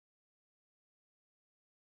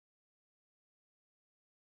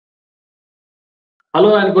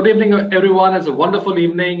Hello and good evening, everyone. It's a wonderful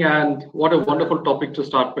evening, and what a wonderful topic to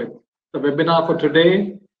start with. The webinar for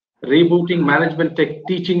today, Rebooting Management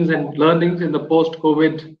Teachings and Learnings in the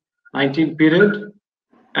Post-COVID-19 Period.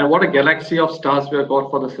 And what a galaxy of stars we have got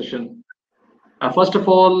for the session. First of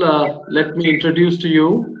all, let me introduce to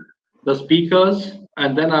you the speakers,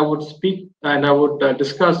 and then I would speak and I would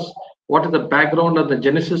discuss what is the background and the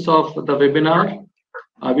genesis of the webinar.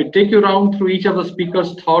 We take you around through each of the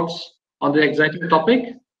speakers' thoughts on the exciting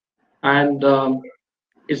topic, and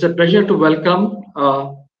it's a pleasure to welcome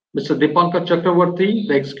Mr. Dipankar Chakravarti,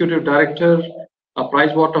 the Executive Director of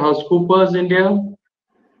PricewaterhouseCoopers India,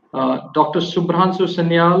 Dr. Subhranshu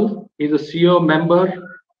Sanyal, he's a CEO member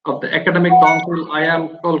of the Academic Council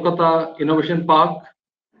IIM Kolkata Innovation Park,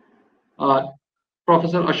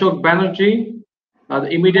 Professor Ashok Banerjee, the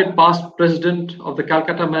immediate past president of the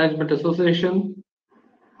Calcutta Management Association,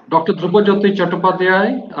 Dr. Dhrupajyoti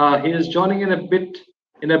Chattopadhyay, he is joining in a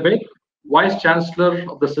bit, Vice Chancellor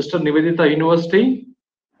of the Sister Nivedita University,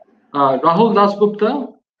 Rahul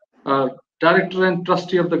Dasgupta, Director and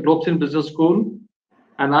Trustee of the Globsyn Business School,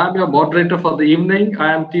 and I am your moderator for the evening.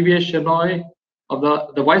 I am TVS Shenoy,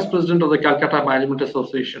 of the Vice President of the Calcutta Management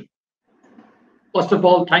Association. First of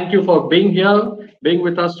all, thank you for being here, being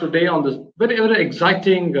with us today on this very, very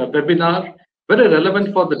exciting webinar, very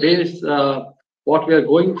relevant for the days what we are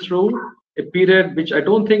going through, a period which I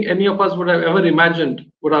don't think any of us would have ever imagined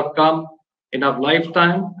would have come in our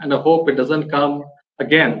lifetime, and I hope it doesn't come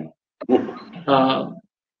again. A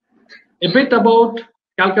bit about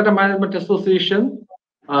Calcutta Management Association.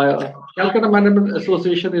 Calcutta Management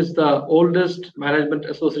Association is the oldest management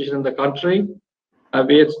association in the country.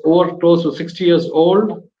 It's over close to 60 years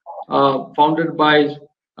old, founded by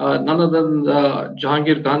none other than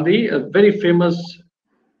Jahangir Gandhi, a very famous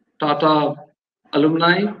Tata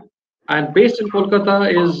alumni, and based in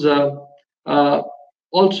Kolkata is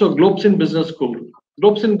also Globsyn Business School.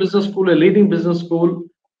 Globsyn Business School, a leading business school,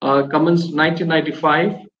 commenced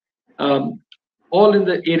 1995, all in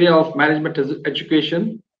the area of management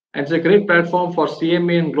education, and it's a great platform for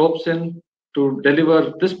CMA and Globsyn to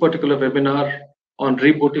deliver this particular webinar on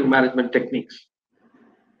rebooting management techniques.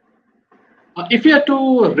 If you are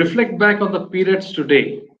to reflect back on the periods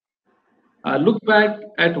today, look back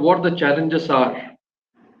at what the challenges are.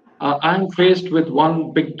 I'm faced with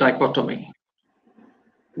one big dichotomy.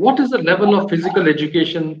 What is the level of physical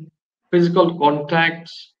education, physical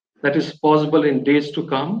contacts that is possible in days to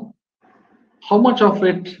come? How much of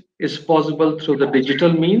it is possible through the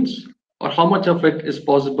digital means, or how much of it is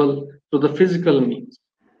possible through the physical means?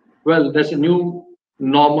 Well, there's a new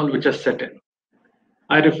normal which has set in.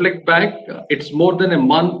 I reflect back, it's more than a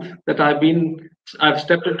month that I've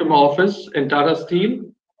stepped into my office in Tata Steel.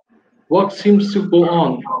 Work seems to go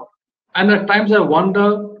on. And at times I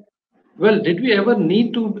wonder, well, did we ever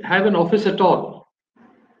need to have an office at all?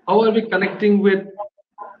 How are we connecting with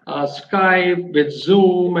Skype, with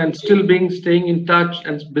Zoom, and still staying in touch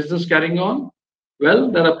and business carrying on?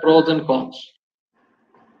 Well, there are pros and cons.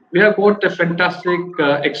 We have got a fantastic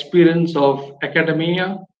experience of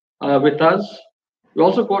academia with us. We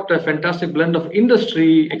also got a fantastic blend of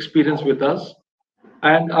industry experience with us.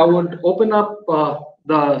 And I would open up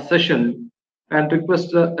the session and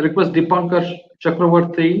request Dipankar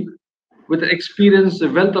Chakravarti, with experience, a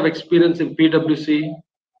wealth of experience in PwC,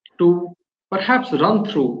 to perhaps run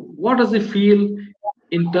through what does it feel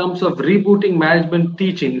in terms of rebooting management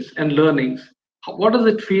teachings and learnings. What does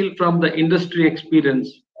it feel from the industry experience?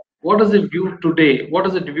 What does it view today? What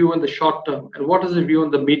does it view in the short term? And what does it view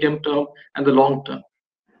in the medium term and the long term?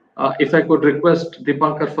 If I could request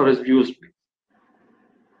Dipankar for his views, please.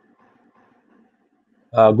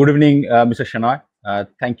 Good evening, Mr. Shenoy.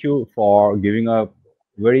 Thank you for giving a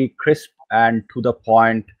very crisp and to the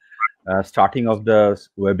point starting of the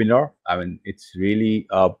webinar. I mean, it's really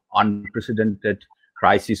an unprecedented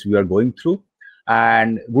crisis we are going through.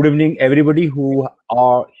 And good evening, everybody who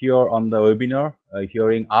are here on the webinar,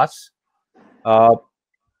 hearing us.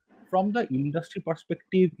 From the industry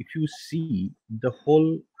perspective, if you see, the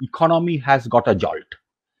whole economy has got a jolt.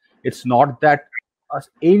 It's not that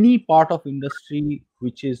any part of industry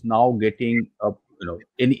which is now getting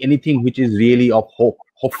anything which is really of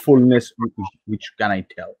hopefulness, which can I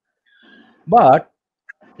tell, but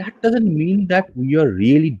that doesn't mean that we are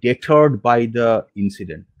really deterred by the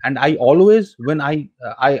incident. And I always, when I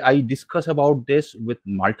discuss about this with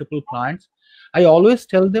multiple clients, I always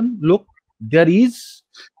tell them, look, there is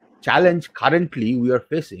challenge currently we are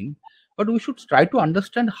facing, but we should try to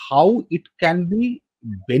understand how it can be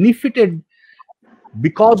benefited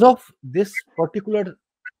because of this particular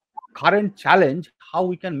current challenge, how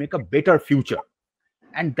we can make a better future.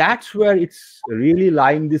 And that's where it's really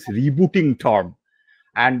lying this rebooting term.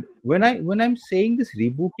 And when I'm saying this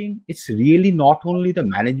rebooting, it's really not only the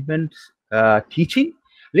management teaching.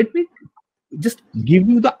 Let me just give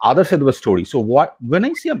you the other side of the story. So what when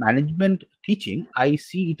I see a management teaching, I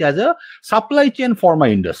see it as a supply chain for my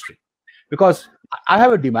industry, because I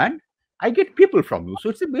have a demand, I get people from you. So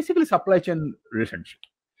it's a basically supply chain relationship.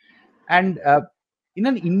 And in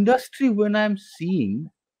an industry, when I'm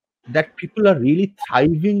seeing that people are really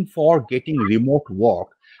thriving for getting remote work,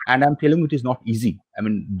 and I'm telling you, it is not easy. I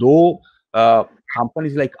mean, though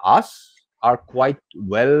companies like us are quite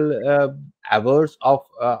well averse of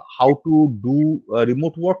how to do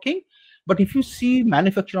remote working, but if you see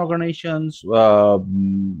manufacturing organizations,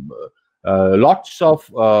 lots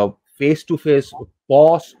of face-to-face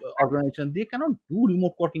POS organizations, they cannot do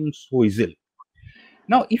remote working so easily.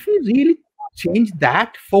 Now, if you really change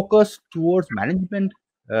that focus towards management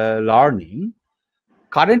learning,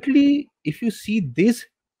 currently, if you see this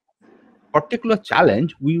particular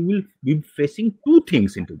challenge, we will be facing two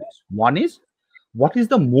things into this. One is, what is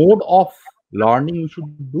the mode of learning you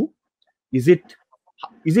should do? Is it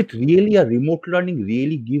really a remote learning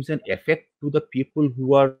really gives an effect to the people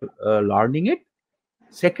who are learning it?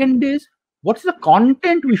 Second is, what is the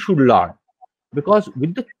content we should learn? Because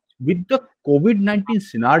with the COVID-19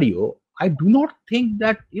 scenario, I do not think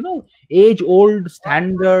that age-old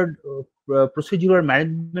standard procedural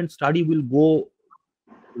management study will go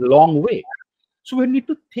a long way. So we need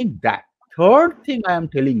to think that. Third thing I am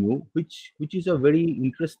telling you, which is a very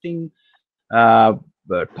interesting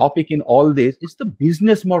topic in all this, is the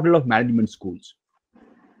business model of management schools.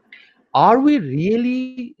 Are we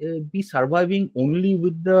really be surviving only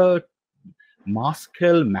with the mass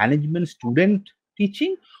scale management student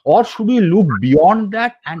teaching, or should we look beyond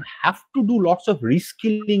that and have to do lots of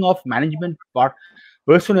reskilling of management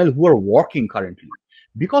personnel who are working currently?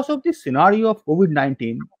 Because of this scenario of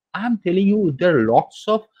COVID-19, I am telling you, there are lots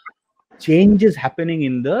of changes happening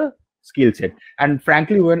in the skill set. And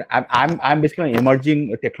frankly, when I'm basically an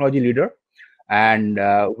emerging technology leader, and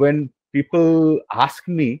when people ask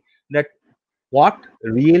me that what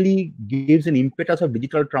really gives an impetus of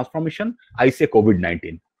digital transformation, I say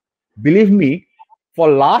COVID-19. Believe me, for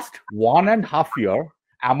last 1.5 year,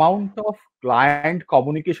 amount of client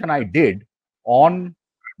communication I did on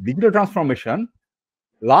digital transformation,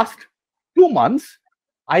 last 2 months,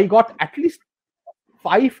 I got at least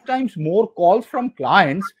 5 times more calls from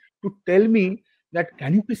clients to tell me that,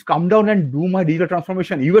 can you please come down and do my digital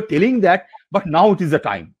transformation? You were telling that, but now it is the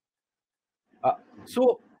time.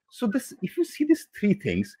 So this, if you see these three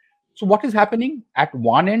things, so what is happening at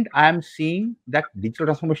one end, I am seeing that digital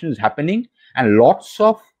transformation is happening and lots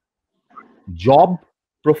of job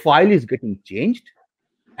profile is getting changed.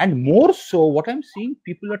 And more so, what I'm seeing,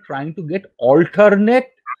 people are trying to get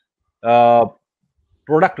alternate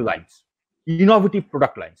product lines, innovative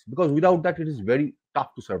product lines, because without that, it is very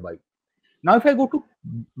tough to survive. Now, if I go to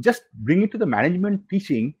just bring it to the management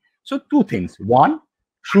teaching, so two things. One,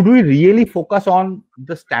 should we really focus on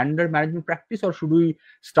the standard management practice, or should we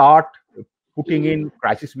start putting in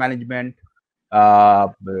crisis management,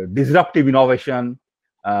 disruptive innovation,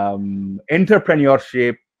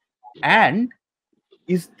 entrepreneurship? And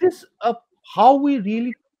is this how we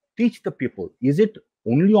really teach the people? Is it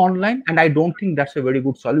only online? And I don't think that's a very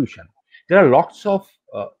good solution. There are lots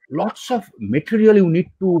of material you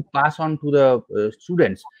need to pass on to the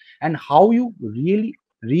students, and how you really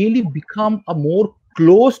become a more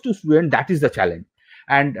close to student, that is the challenge.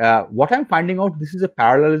 And what I'm finding out, this is a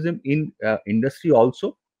parallelism in industry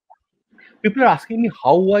also. People are asking me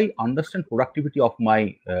how I understand productivity of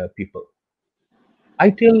my people. I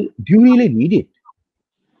tell, do you really need it?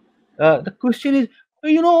 The question is,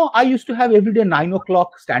 I used to have every day 9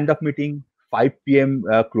 o'clock stand-up meeting, 5 p.m.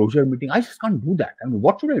 Closure meeting. I just can't do that. I mean,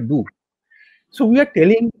 what should I do? So we are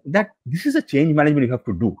telling that this is a change management you have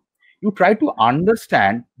to do. You try to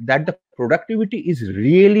understand that the productivity is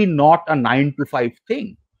really not a 9 to 5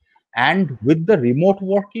 thing. And with the remote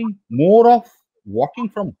working, more of working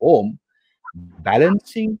from home,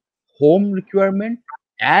 balancing home requirement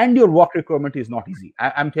and your work requirement is not easy.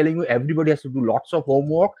 I'm telling you, everybody has to do lots of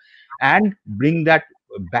homework and bring that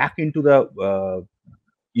back into the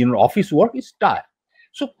office work is tough.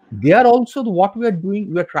 So there also, what we are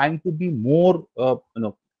doing, we are trying to be more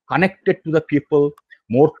connected to the people,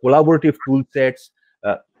 more collaborative tool sets.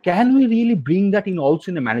 Can we really bring that in also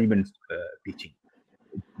in the management teaching?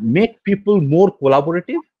 Make people more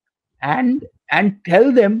collaborative and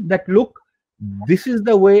tell them that, look, this is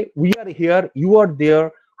the way, we are here, you are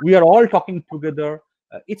there, we are all talking together.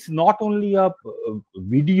 It's not only a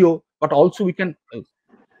video, but also we can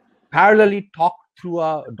parallelly talk through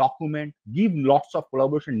a document, give lots of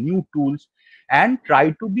collaboration, new tools, and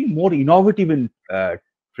try to be more innovative in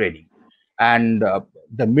training. And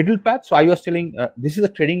the middle path, so I was telling, this is a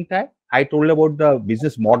training tag. I told about the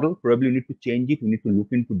business model. Probably we need to change it. We need to look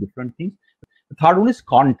into different things. The third one is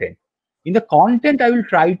content. In the content, I will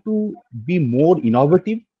try to be more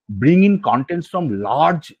innovative, bring in contents from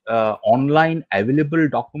large online available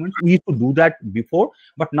documents. We used to do that before,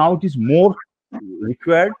 but now it is more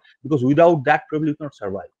required, because without that, probably you cannot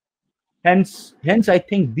survive. Hence, I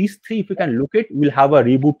think these three, if you can look at, we'll have a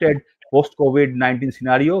rebooted post-COVID-19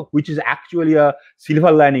 scenario, which is actually a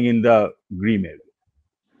silver lining in the grim area.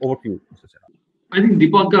 Over to you, Mr. Sena. I think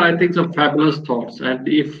Deepankar, I think some fabulous thoughts. And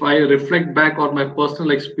if I reflect back on my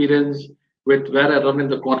personal experience with where I run in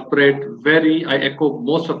the corporate, I echo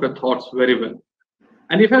most of your thoughts very well.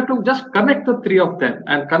 And if I have to just connect the three of them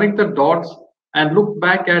and connect the dots and look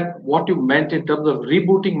back at what you meant in terms of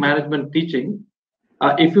rebooting management teaching,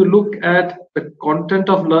 if you look at the content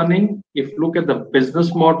of learning, if you look at the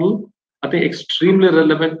business model, I think extremely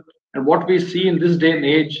relevant. And what we see in this day and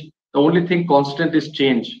age, the only thing constant is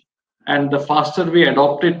change. And the faster we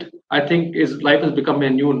adopt it, I think life has become a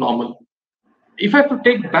new normal. If I have to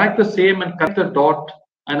take back the same and connect the dot,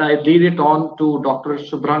 and I lead it on to Dr.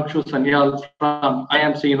 Shubhranshu Sanyal from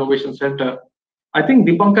IMC Innovation Center, I think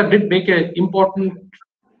Deepankar did make an important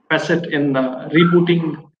facet in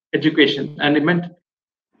rebooting education, and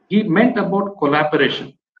he meant about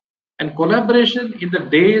collaboration. And collaboration in the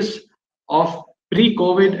days of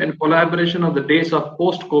pre-COVID and collaboration of the days of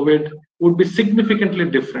post-COVID would be significantly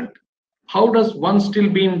different. How does one still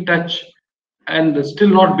be in touch and still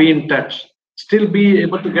not be in touch, still be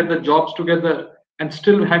able to get the jobs together and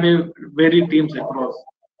still have a varied teams across?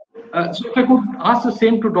 So if I could ask the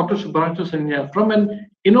same to Dr. Shubhranshu Sanya, from an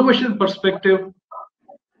innovation perspective,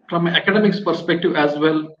 from an academics perspective as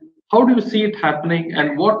well, how do you see it happening,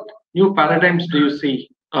 and what new paradigms do you see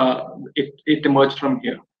it emerge from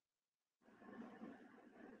here?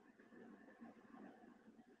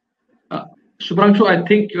 Shubhranshu, I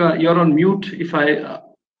think you're on mute. If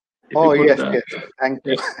yes. Thank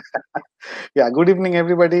you. Yeah, good evening,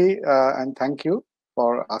 everybody, and thank you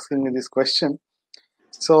for asking me this question.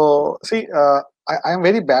 So, see, I am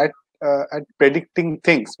very bad at predicting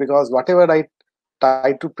things, because whatever I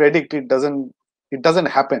try to predict, it doesn't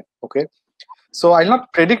happen. Okay, so I'll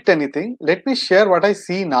not predict anything. Let me share what I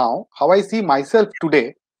see now, how I see myself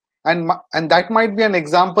today, and that might be an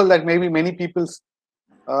example that maybe many people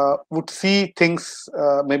would see things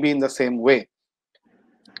maybe in the same way.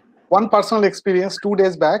 One personal experience: 2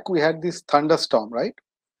 days back, we had this thunderstorm, right?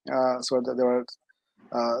 So there were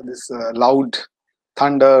this loud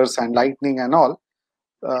thunders and lightning and all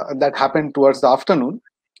that happened towards the afternoon,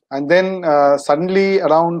 and then suddenly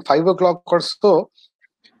around 5 o'clock or so.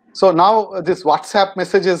 So now this WhatsApp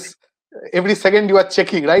messages, every second you are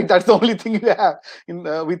checking, right? That's the only thing you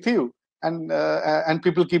have with you, and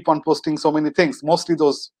people keep on posting so many things, mostly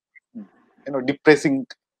those depressing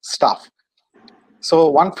stuff. So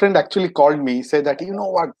one friend actually called me, said that, you know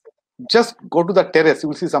what, just go to the terrace, you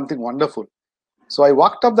will see something wonderful. So I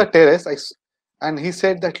walked up the terrace, and he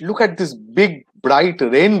said that, look at this big bright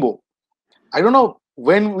rainbow. I don't know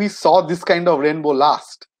when we saw this kind of rainbow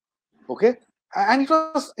last. Okay, and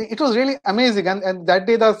it was really amazing. And that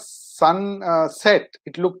day the sun set,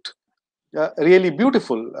 it looked really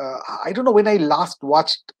beautiful. I don't know when I last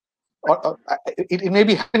watched, or it may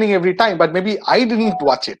be happening every time, but maybe I didn't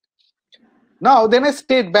watch it. Now then I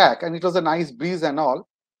stayed back, and it was a nice breeze and all.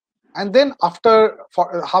 And then after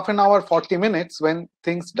half an hour, 40 minutes, when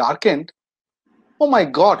things darkened, oh my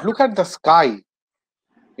God, look at the sky.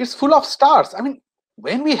 It's full of stars. I mean,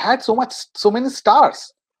 when we had so many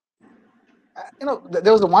stars,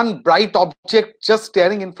 there was one bright object just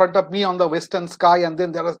staring in front of me on the western sky, and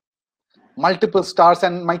then there are multiple stars,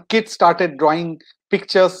 and my kids started drawing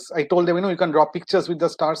pictures. I told them, you can draw pictures with the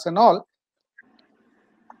stars and all.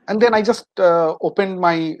 And then I just opened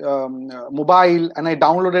my mobile, and I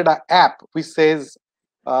downloaded an app which says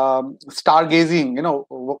stargazing,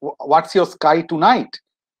 what's your sky tonight?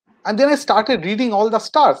 And then I started reading all the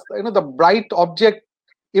stars, the bright object.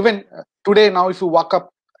 Even today, now, if you walk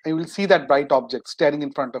up, you will see that bright object staring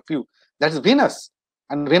in front of you. That's Venus.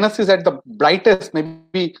 And Venus is at the brightest,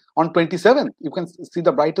 maybe on 27th. You can see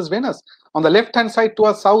the brightest Venus. On the left-hand side to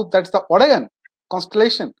our south, that's the Orion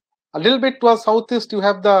constellation. A little bit to our southeast, you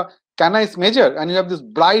have the Canis Major, and you have this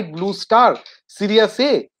bright blue star, Sirius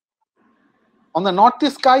A. On the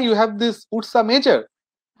northeast sky, you have this Ursa Major,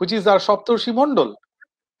 which is our Saptarshi Mondal.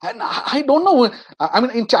 And I don't know, I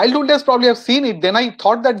mean, in childhood days, probably have seen it. Then I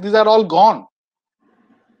thought that these are all gone.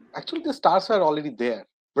 Actually, the stars are already there,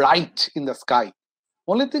 bright in the sky.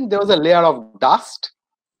 Only thing, there was a layer of dust,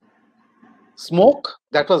 smoke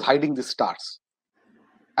that was hiding the stars.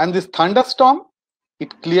 And this thunderstorm,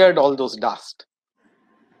 it cleared all those dust.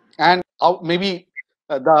 And maybe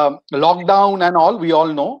the lockdown and all, we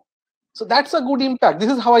all know. So that's a good impact.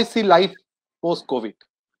 This is how I see life post-COVID.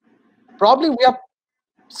 Probably we have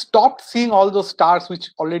stopped seeing all those stars which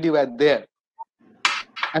already were there.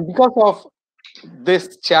 And because of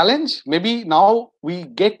this challenge, maybe now we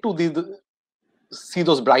get to see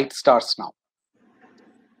those bright stars now.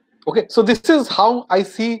 Okay, so this is how I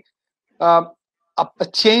see a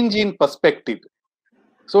change in perspective.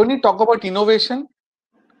 So when you talk about innovation,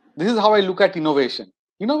 this is how I look at innovation.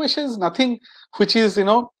 Innovation is nothing which is,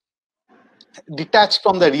 detached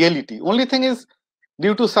from the reality. Only thing is,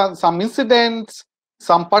 due to some incidents,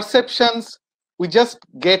 some perceptions, we just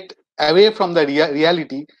get away from the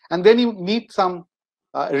reality, and then you need some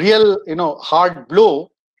real, hard blow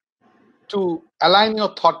to align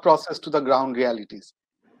your thought process to the ground realities.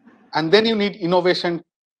 And then you need innovation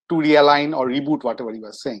to realign or reboot whatever you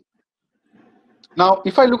are saying. Now,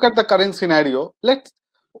 if I look at the current scenario,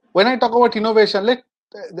 when I talk about innovation,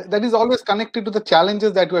 that is always connected to the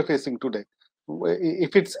challenges that we are facing today.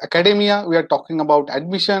 If it's academia, we are talking about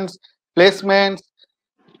admissions, placements,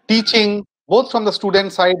 teaching, both from the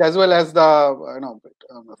student side as well as the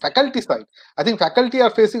faculty side. I think faculty are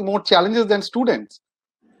facing more challenges than students,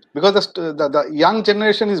 because the young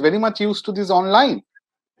generation is very much used to this online.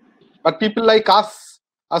 But people like us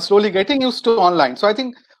are slowly getting used to online. So I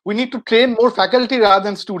think we need to train more faculty rather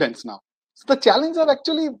than students now. So the challenges are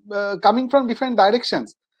actually coming from different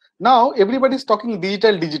directions. Now everybody's talking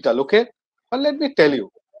digital, okay? But let me tell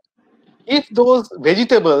you, if those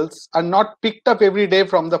vegetables are not picked up every day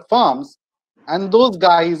from the farms, and those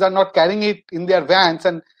guys are not carrying it in their vans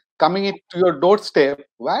and coming it to your doorstep,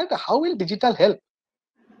 how will digital help?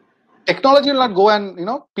 Technology will not go and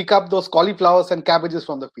pick up those cauliflowers and cabbages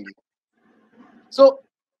from the field. So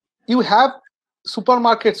you have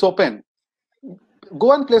supermarkets open.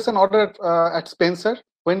 Go and place an order at Spencer.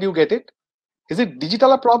 When do you get it? Is it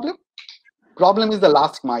digital a problem? Problem is the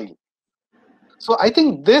last mile. So I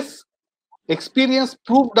think this experience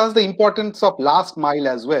proved us the importance of last mile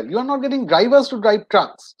as well. You are not getting drivers to drive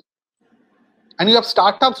trucks. And you have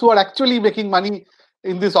startups who are actually making money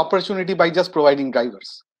in this opportunity by just providing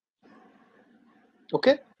drivers.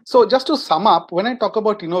 Okay, so just to sum up, when I talk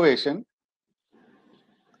about innovation,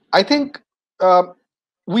 I think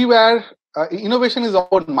innovation is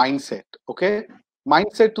about mindset, okay?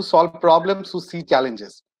 Mindset to solve problems, to see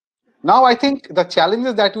challenges. Now, I think the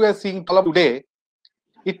challenges that we are seeing today,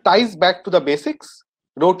 it ties back to the basics: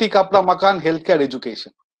 roti, kapda, makan, healthcare,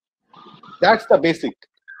 education. That's the basic.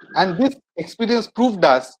 And this experience proved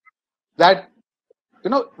us that,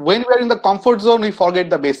 when we are in the comfort zone, we forget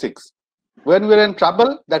the basics. When we're in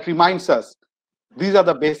trouble, that reminds us, these are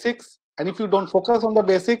the basics. And if you don't focus on the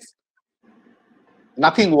basics,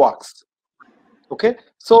 nothing works. Okay.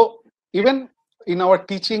 So even in our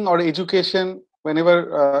teaching or education,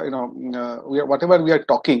 whenever, whatever we are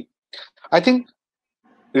talking, I think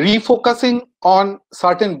refocusing on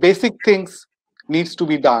certain basic things needs to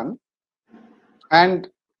be done. And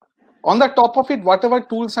on the top of it, whatever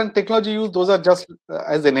tools and technology used, those are just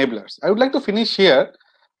as enablers. I would like to finish here.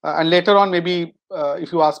 And later on, maybe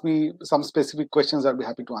if you ask me some specific questions, I'll be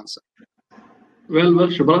happy to answer. Well,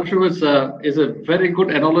 Shubhranshu is a very good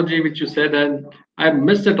analogy which you said, and I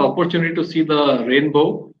missed that opportunity to see the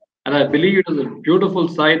rainbow, and I believe it was a beautiful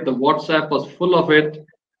sight. The WhatsApp was full of it,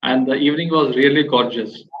 and the evening was really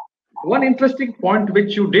gorgeous. One interesting point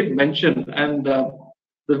which you did mention, and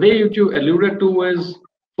the way you alluded to, is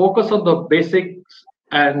focus on the basics,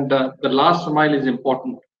 and the last mile is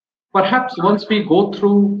important. Perhaps once we go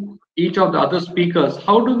through each of the other speakers,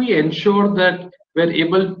 how do we ensure that we're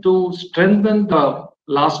able to strengthen the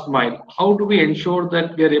last mile? How do we ensure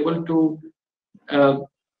that we're able to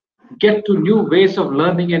get to new ways of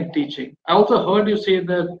learning and teaching? I also heard you say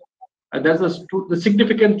that there's the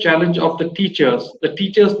significant challenge of the teachers. The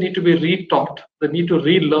teachers need to be re-taught. They need to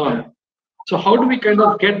relearn. So how do we kind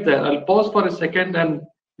of get there? I'll pause for a second, and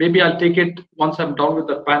maybe I'll take it once I'm done with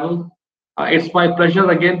the panel. It's my pleasure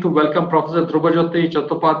again to welcome Professor Dhrubajyoti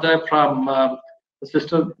Chattopadhyay from the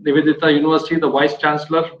Sister Nivedita University, the Vice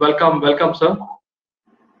Chancellor. Welcome, sir.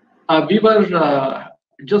 We were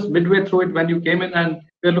just midway through it when you came in, and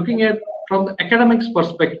we're looking at from the academics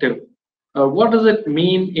perspective. What does it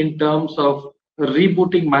mean in terms of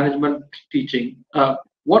rebooting management teaching?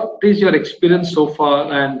 What is your experience so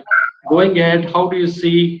far, and going ahead, how do you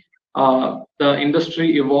see the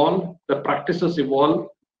industry evolve, the practices evolve,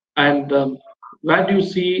 and where do you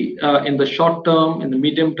see in the short term, in the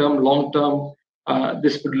medium term, long term,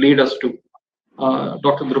 this could lead us to.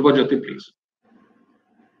 Dr. Drupajyoti, please.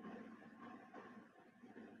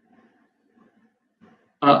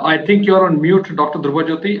 I think you're on mute, Dr.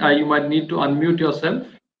 Drupajyoti. You might need to unmute yourself.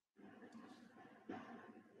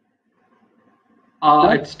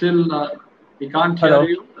 It's still, we can't hear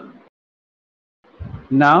you.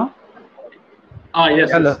 Now?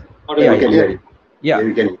 Yes. Hello. Yes.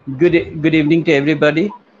 Good evening to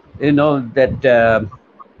everybody. You know that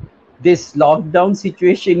this lockdown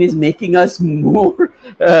situation is making us more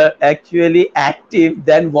actually active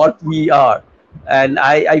than what we are. And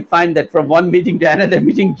I find that from one meeting to another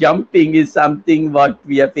meeting, jumping is something what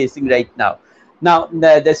we are facing right now. Now,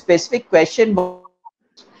 the specific question,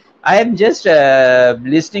 I am just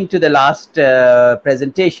listening to the last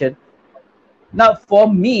presentation. Now,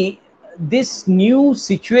 for me, this new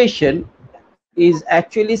situation is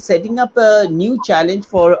actually setting up a new challenge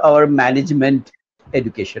for our management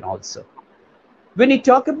education also. When you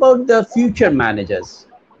talk about the future managers,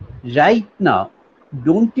 right now,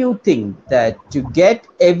 don't you think that to get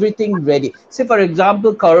everything ready, say for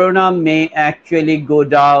example, Corona may actually go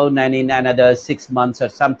down and in another 6 months or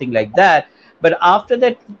something like that, but after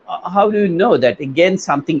that, how do you know that again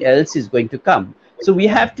something else is going to come? So we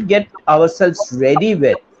have to get ourselves ready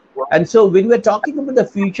with. And so when we're talking about the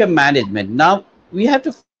future management, now we have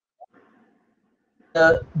to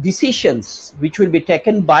the decisions which will be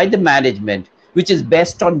taken by the management, which is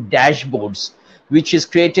based on dashboards, which is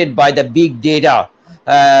created by the big data,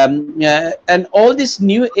 and all this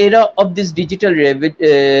new era of this digital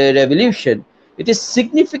revolution. It is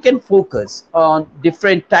significant focus on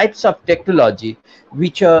different types of technology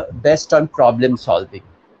which are based on problem solving.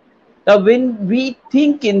 Now, when we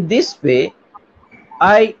think in this way,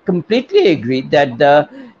 I completely agree that the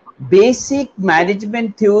basic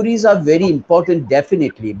management theories are very important,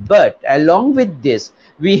 definitely. But along with this,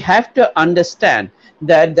 we have to understand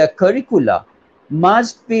that the curricula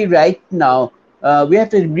must be right now. We have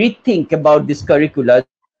to rethink about this curricula to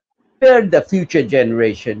prepare the future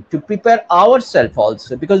generation, to prepare ourselves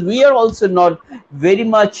also, because we are also not very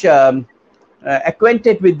much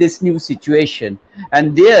acquainted with this new situation.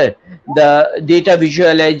 And there, the data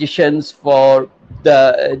visualizations for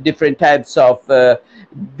the different types of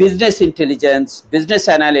business intelligence, business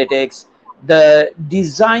analytics, the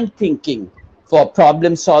design thinking for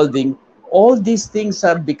problem solving, all these things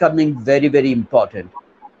are becoming very, very important.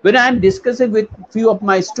 When I'm discussing with few of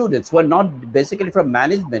my students who are not basically from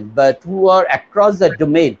management, but who are across the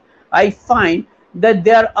domain, I find that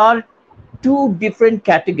there are two different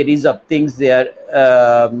categories of things they're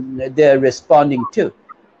responding to.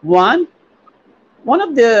 One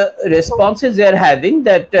of the responses they're having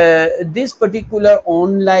that this particular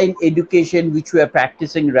online education which we are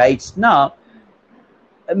practicing right now,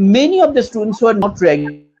 many of the students who are not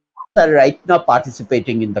regular are right now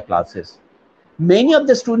participating in the classes. Many of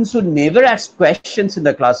the students who never ask questions in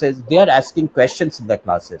the classes, they are asking questions in the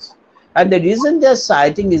classes. And the reason they're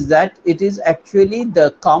citing is that it is actually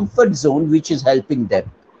the comfort zone which is helping them.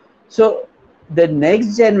 So the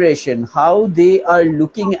next generation, how they are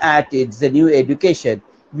looking at it, the new education,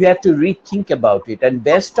 we have to rethink about it. And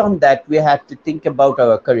based on that, we have to think about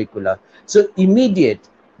our curricula. So immediate,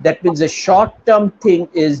 that means the short-term thing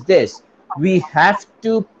is this. We have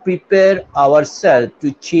to prepare ourselves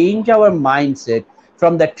to change our mindset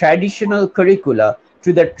from the traditional curricula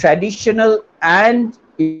to the traditional and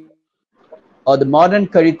or the modern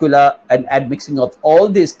curricula, and add mixing of all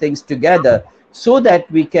these things together so that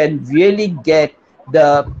we can really get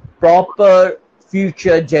the proper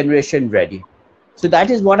future generation ready. So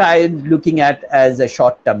that is what I am looking at as a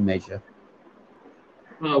short-term measure.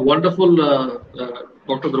 Wonderful,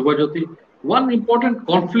 Dr. Drupajyoti. One important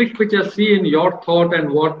conflict which I see in your thought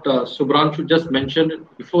and what Subhranshu just mentioned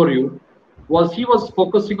before you was he was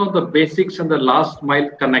focusing on the basics and the last mile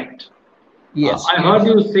connect. Yes. I heard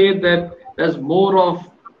you say that there's more of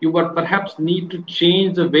you would perhaps need to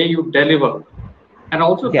change the way you deliver. And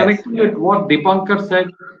also connecting with what Dipankar said,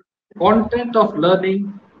 content of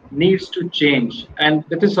learning needs to change. And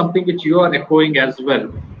that is something which you are echoing as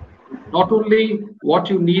well. Not only what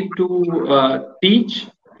you need to teach,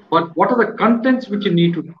 but what are the contents which you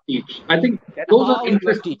need to teach. I think those are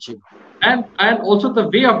interesting. And also the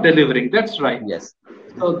way of delivering. That's right. Yes.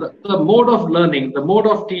 So the mode of learning, the mode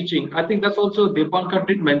of teaching, I think that's also Dipankar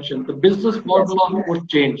did mention. The business model would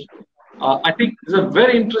change. I think these are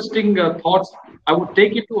very interesting thoughts. I would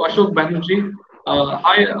take it to Ashok Banerjee.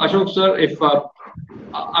 Hi, Ashok sir. If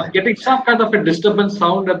I'm getting some kind of a disturbance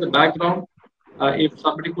sound at the background, if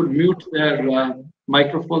somebody could mute their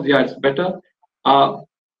microphones, yeah, it's better. Prof.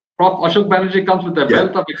 Ashok Banerjee comes with a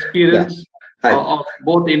wealth of experience of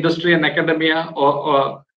both industry and academia.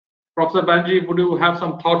 Or Professor Banerjee, would you have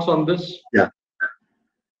some thoughts on this? Yeah.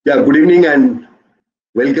 Good evening and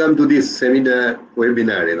welcome to this seminar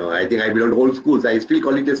webinar. I think I belong to old schools. I still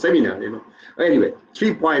call it a seminar. Anyway,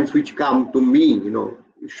 3 points which come to me,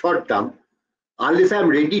 short term. Unless I'm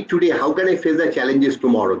ready today, how can I face the challenges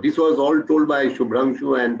tomorrow? This was all told by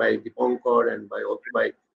Shubhranshu and by Dipankar and also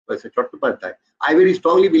by Professor Chattopadhyay. I very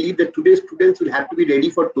strongly believe that today's students will have to be ready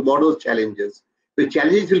for tomorrow's challenges. The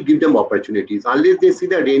challenges will give them opportunities. Unless they see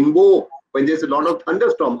the rainbow when there's a lot of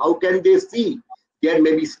thunderstorm, how can they see? There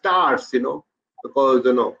may be stars, because,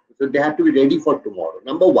 so they have to be ready for tomorrow.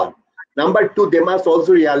 Number one. Number two, they must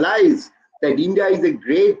also realize that India is a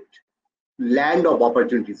great land of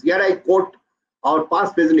opportunities. Here I quote our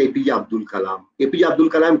past president APJ Abdul Kalam. APJ Abdul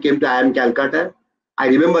Kalam came to IIM Calcutta. I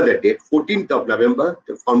remember that date, 14th of November,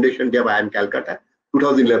 the foundation day of IIM Calcutta,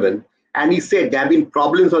 2011. And he said there have been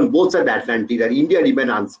problems on both sides of the Atlantic and India remained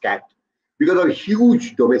unscathed because of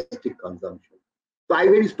huge domestic consumption. So I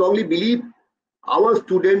very strongly believe our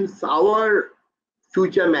students, our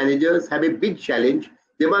future managers have a big challenge.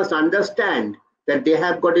 They must understand that they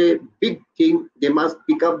have got a big thing. They must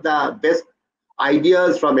pick up the best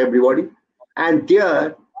ideas from everybody. And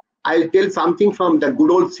there, I'll tell something from the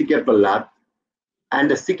good old C.K. Prahlad. And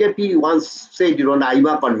the CKP once said, on the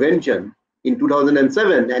IMA convention in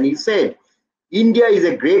 2007, and he said, India is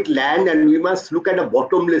a great land and we must look at a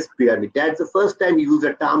bottomless pyramid. That's the first time he used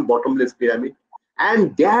the term bottomless pyramid.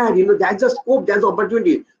 And there, that's a scope, that's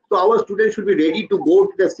opportunity. So our students should be ready to go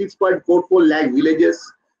to the 6.44 lakh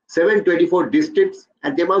villages, 724 districts,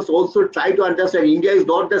 and they must also try to understand India is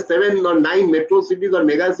not the 7 or 9 metro cities or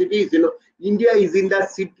mega cities. India is in the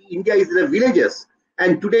city, India is in the villages.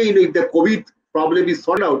 And today, if the COVID problem is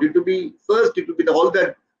sorted out, it will be all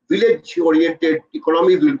the village-oriented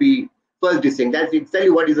economies will be first distinct. That's exactly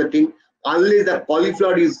what is the thing. Unless the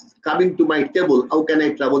cauliflower is coming to my table, how can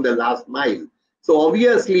I travel the last mile? So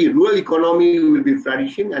obviously, rural economy will be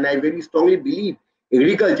flourishing, and I very strongly believe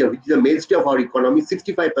agriculture, which is the mainstay of our economy,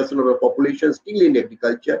 65% of the population still in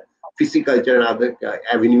agriculture, pisciculture and other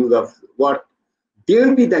avenues of work. They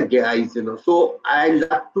will be the guys, So I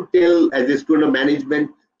love to tell as a student of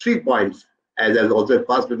management 3 points, as also a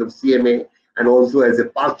past member of CMA and also as a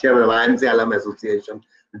past chairman of IMC Alum Association.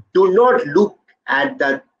 Do not look at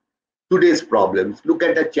today's problems. Look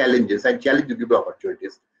at the challenges, and challenge will give you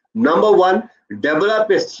opportunities. Number one, develop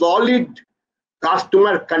a solid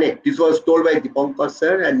customer connect. This was told by Dipankar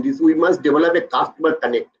sir, and we must develop a customer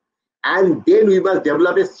connect. And then we must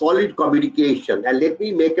develop a solid communication. And let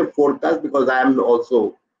me make a forecast, because I am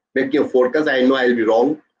also making a forecast. I know I'll be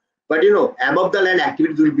wrong. But above the line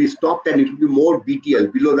activities will be stopped and it will be more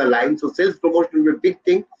BTL, below the line. So sales promotion will be a big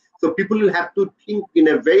thing. So people will have to think in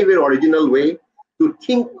a very, very original way to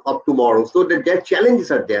think of tomorrow, so that their challenges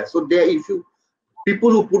are there. So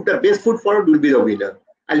people who put the best foot forward will be the winner.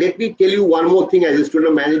 And let me tell you one more thing as a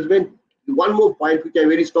student of management, one more point which I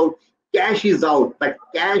very strong. Cash is out, but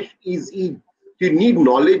cash is in. You need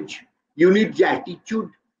knowledge, you need the attitude,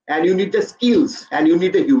 and you need the skills, and you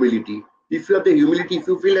need the humility. If you have the humility, if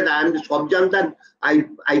you feel that I am the shop jantan,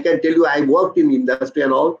 I can tell you I worked in industry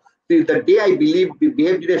and all. So the day I behaved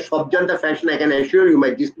in a shop janta fashion, I can assure you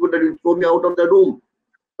my distributor will throw me out of the room.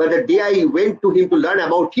 But the day I went to him to learn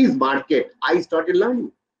about his market, I started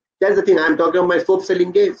learning. That's the thing. I'm talking about my soap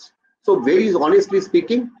selling days. So very honestly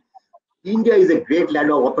speaking, India is a great land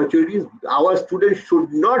of opportunities. Our students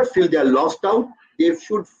should not feel they are lost out. They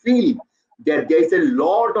should feel that there is a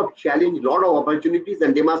lot of challenge, lot of opportunities,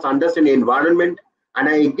 and they must understand the environment. And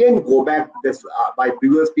I again go back to this by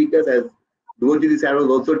previous speakers, as Devojiti sir was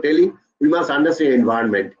also telling, we must understand the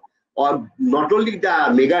environment. Or not only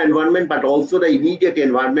the mega environment, but also the immediate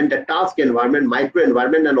environment, the task environment, micro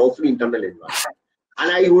environment, and also internal environment.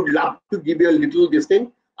 And I would love to give you a little this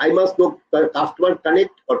thing. I must know customer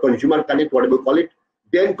connect or consumer connect, whatever you call it,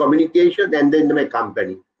 then communication, and then my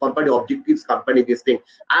company objectives, company this thing.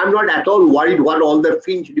 I'm not at all worried what all the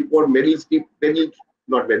Finch report,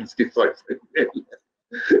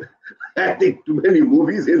 I think too many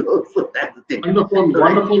movies, so that's the thing.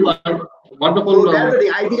 Wonderful. So that's the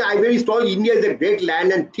thing. I think I very strong. India is a great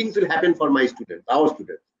land, and things will happen for my students, our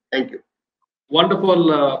students. Thank you.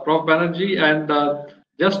 Wonderful, Prof. Banerjee. And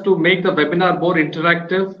just to make the webinar more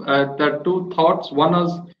interactive, there are 2 thoughts. One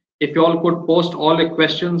is, if you all could post all your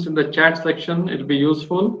questions in the chat section, it'll be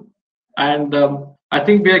useful. And I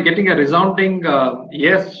think we are getting a resounding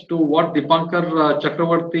yes to what Dipankar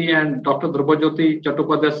Chakravarti and Dr. Dhrubajyoti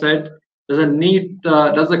Chattopadhyay said. There's a need,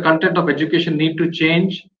 does the content of education need to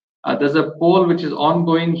change? There's a poll which is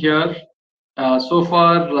ongoing here. So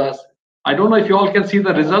far, I don't know if you all can see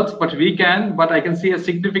the results, but we can. But I can see a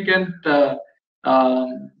significant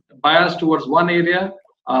bias towards one area.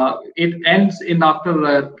 It ends in after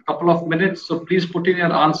a couple of minutes. So please put in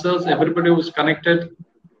your answers. Everybody who's connected.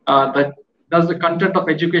 That does the content of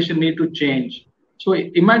education need to change? So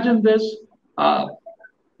imagine this.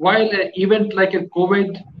 While an event like a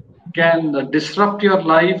COVID can disrupt your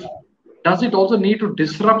life, does it also need to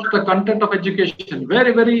disrupt the content of education?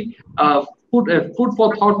 Very, very food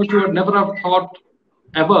for thought, which you would never have thought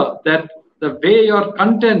ever, that the way your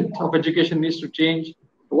content of education needs to change.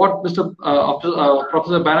 What Professor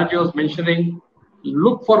Banerjee was mentioning,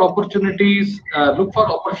 look for opportunities, look for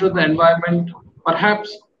opportunities in the environment.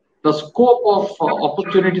 Perhaps the scope of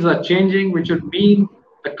opportunities are changing, which would mean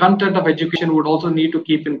the content of education would also need to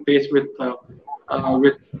keep in pace with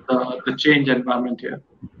the change environment here.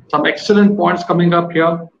 Some excellent points coming up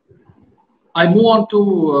here. I move on to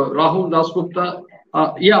Rahul Dasgupta.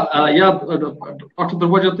 Dr.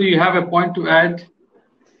 Dhruva, you have a point to add?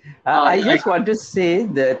 I just want to say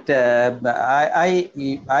that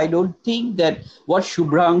I don't think that what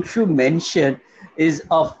Shubhranshu mentioned is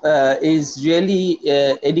really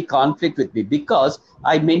any conflict with me, because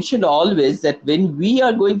I mentioned always that when we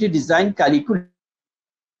are going to design curriculum,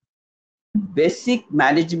 basic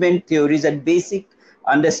management theories and basic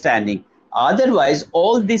understanding. Otherwise,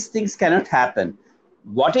 all these things cannot happen.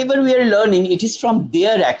 Whatever we are learning, it is from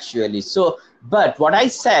there actually. So, but what I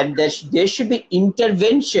said, that there should be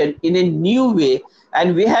intervention in a new way,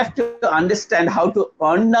 and we have to understand how to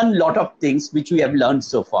unlearn a lot of things which we have learned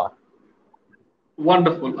so far.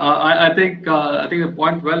 Wonderful. I think the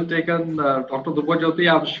point well taken, Dr. Dhruva.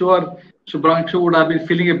 I'm sure Shubhranshu would have been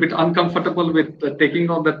feeling a bit uncomfortable with taking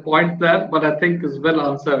on that point there, but I think is well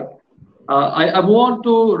answered. I move on to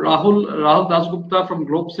Rahul Dasgupta from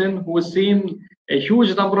Globsyn, who has seen a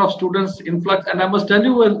huge number of students influx. And I must tell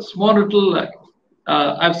you a small little,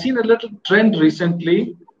 I've seen a little trend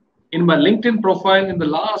recently in my LinkedIn profile in the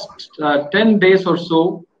last 10 days or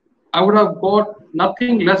so. I would have got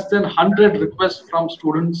nothing less than 100 requests from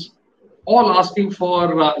students, all asking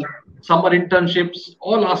for summer internships,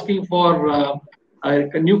 all asking for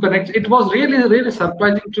new connects. It was really, really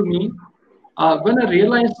surprising to me when I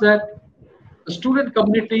realized that the student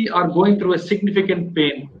community are going through a significant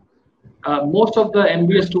pain. Most of the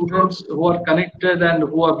MBA students who are connected and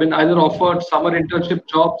who have been either offered summer internship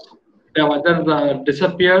jobs, they have either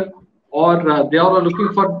disappeared, or they are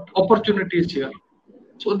looking for opportunities here.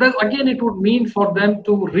 So then again, it would mean for them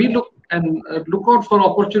to relook and look out for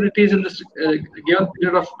opportunities in this given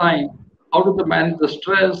period of time. How do they manage the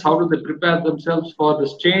stress? How do they prepare themselves for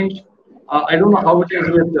this change? I don't know how it is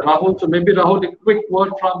with Rahul. So maybe Rahul, a quick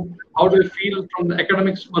word from how do you feel from the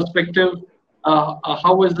academics perspective?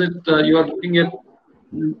 How is it you are looking at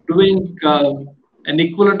doing an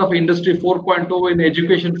equivalent of Industry 4.0 in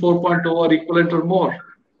Education 4.0 or equivalent or more?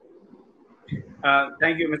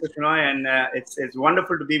 Thank you, Mr. Shinoy, and it's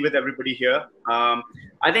wonderful to be with everybody here.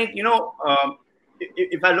 I think,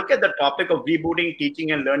 if I look at the topic of rebooting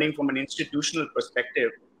teaching and learning from an institutional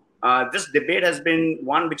perspective, this debate has been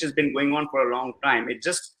one which has been going on for a long time. It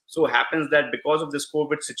just so happens that because of this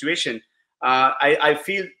COVID situation, I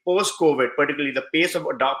feel post-COVID, particularly, the pace of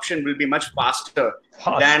adoption will be much faster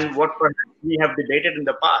than what perhaps we have debated in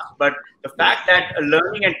the past. But the fact that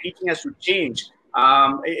learning and teaching has to change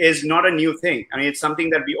is not a new thing. I mean, it's something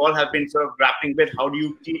that we all have been sort of grappling with. How do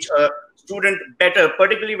you teach a student better,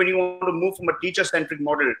 particularly when you want to move from a teacher-centric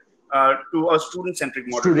model to a student-centric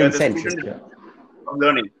model? Of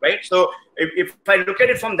learning, right? So if I look at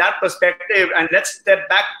it from that perspective, and let's step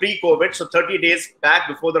back pre-COVID, so 30 days back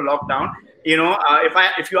before the lockdown,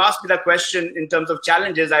 if you ask me that question in terms of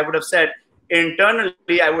challenges, I would have said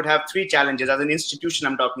internally I would have 3 challenges as an institution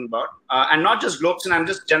I'm talking about, and not just Globsyn. I'm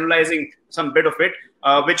just generalizing some bit of it,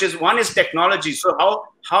 which is one is technology. So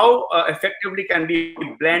how effectively can we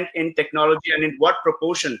blend in technology, and in what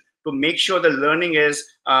proportion, to make sure the learning is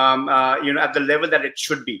at the level that it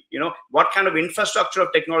should be. What kind of infrastructure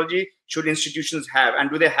of technology should institutions have,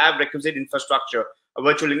 and do they have requisite infrastructure, a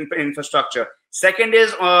virtual infrastructure? Second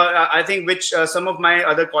is I think, which some of my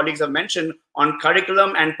other colleagues have mentioned, on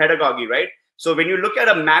curriculum and pedagogy, right? So when you look at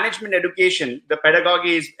a management education, the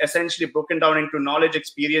pedagogy is essentially broken down into knowledge,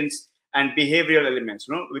 experience, and behavioral elements,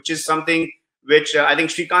 which is something which I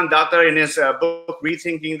think Shrikant Datar in his book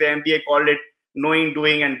Rethinking the MBA called it knowing,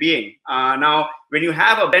 doing, and being. Now, when you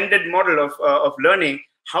have a blended model of learning,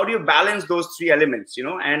 how do you balance those 3 elements?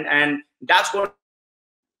 And that's going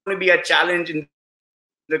to be a challenge in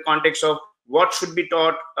the context of what should be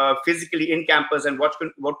taught physically in campus, and what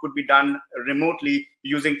could be done remotely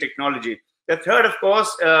using technology. The third, of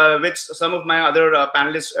course, which some of my other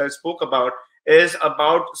panelists spoke about, is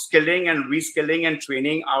about skilling and reskilling and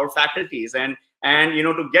training our faculties, and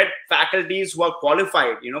to get faculties who are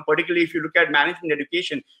qualified, particularly if you look at management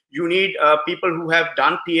education, you need people who have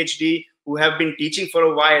done PhD, who have been teaching for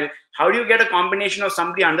a while. How do you get a combination of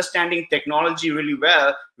somebody understanding technology really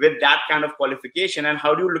well with that kind of qualification, and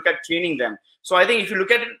how do you look at training them? So I think if you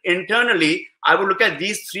look at it internally, I would look at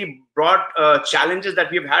these three broad challenges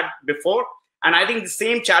that we've had before. And I think the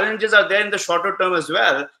same challenges are there in the shorter term as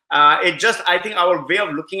well. I think our way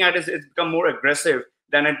of looking at it is become more aggressive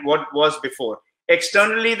than what was before.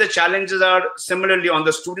 Externally, the challenges are similarly on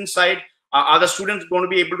the student side. Are the students going to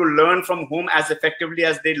be able to learn from home as effectively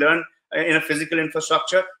as they learn in a physical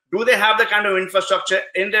infrastructure? Do they have the kind of infrastructure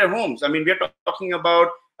in their homes? I mean, we're talking about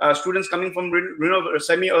students coming from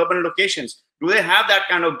semi-urban locations. Do they have that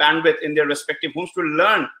kind of bandwidth in their respective homes to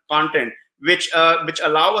learn content which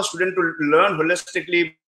allow a student to learn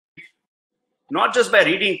holistically, not just by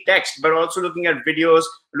reading text, but also looking at videos,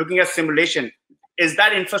 looking at simulation? Is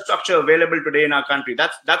that infrastructure available today in our country?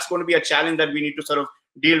 That's going to be a challenge that we need to sort of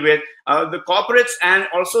deal with. The corporates, and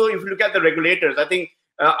also if you look at the regulators, I think,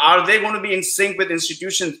 are they going to be in sync with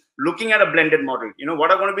institutions looking at a blended model? What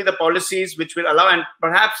are going to be the policies which will allow, and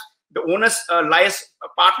perhaps the onus lies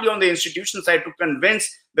partly on the institution side to convince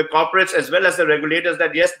the corporates as well as the regulators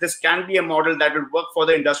that yes, this can be a model that will work for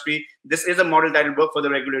the industry. This is a model that will work for the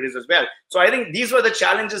regulators as well. So I think these were the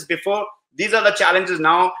challenges before. These are the challenges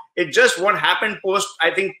now. It just what happened post,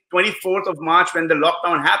 I think, 24th of March when the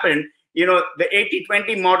lockdown happened. The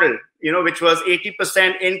 80-20 model, which was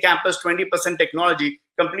 80% in campus, 20% technology,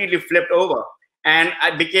 completely flipped over. And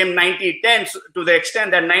it became 90-10 to the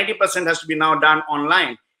extent that 90% has to be now done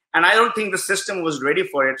online. And I don't think the system was ready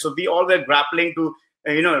for it. So we all were grappling to,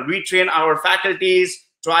 retrain our faculties,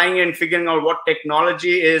 trying and figuring out what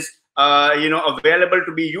technology is, available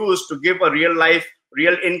to be used to give a real life,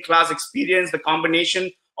 real in-class experience, the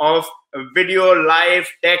combination of video, live,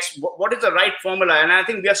 text, what is the right formula? And I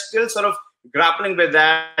think we are still sort of grappling with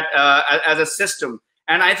that as a system.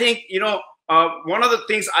 And I think, one of the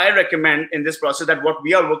things I recommend in this process, that what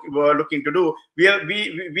we are looking to do,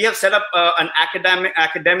 we have set up an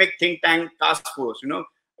academic think tank task force,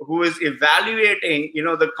 who is evaluating,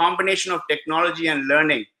 the combination of technology and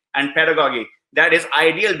learning and pedagogy. That is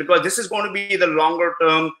ideal, because this is going to be the longer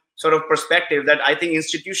term sort of perspective that I think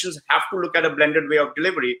institutions have to look at a blended way of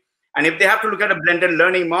delivery. And if they have to look at a blended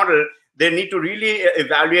learning model, they need to really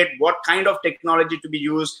evaluate what kind of technology to be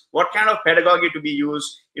used, what kind of pedagogy to be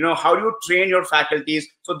used, how do you train your faculties.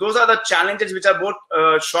 So those are the challenges which are both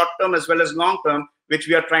short-term as well as long-term, which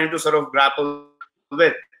we are trying to sort of grapple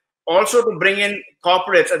with. Also to bring in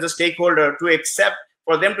corporates as a stakeholder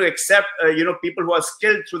for them to accept, people who are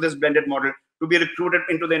skilled through this blended model to be recruited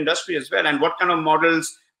into the industry as well. And what kind of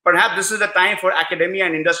models, perhaps this is the time for academia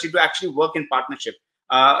and industry to actually work in partnership.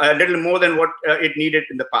 A little more than what it needed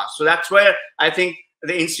in the past. So that's where I think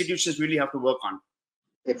the institutions really have to work on.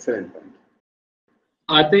 Excellent point.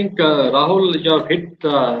 I think, Rahul, you have hit,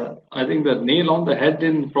 I think, the nail on the head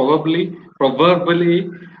in proverbially.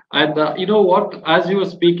 And you know what? As you were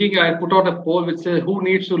speaking, I put out a poll which says who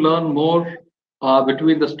needs to learn more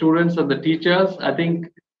between the students and the teachers. I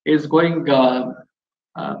think is going...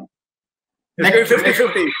 It's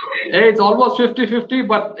 50-50. It's almost 50-50,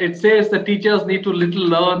 but it says the teachers need to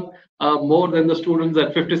learn more than the students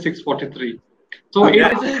at 56-43. So it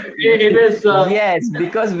is. Yes,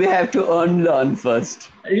 because we have to learn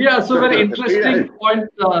first. Yeah, so very interesting point.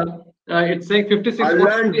 It's saying 56. I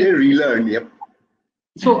learned, they relearn. Yep.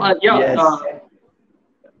 So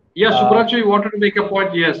Shubhranshu, you wanted to make a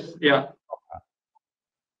point? Yes. Yeah.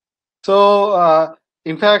 So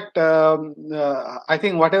in fact, I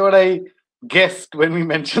think whatever I guessed when we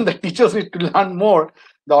mentioned that teachers need to learn more,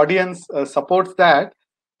 the audience supports that.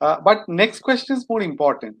 But next question is more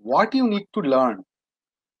important. What you need to learn,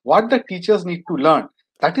 what the teachers need to learn,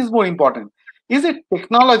 that is more important. Is it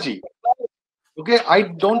technology? Okay, I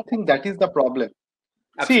don't think that is the problem.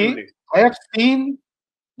 Absolutely. See, I have seen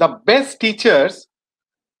the best teachers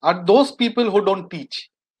are those people who don't teach.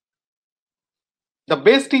 The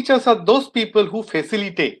best teachers are those people who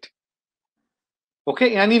facilitate.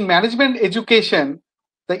 Okay, and in management education,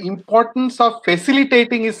 the importance of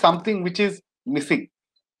facilitating is something which is missing.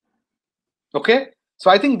 Okay,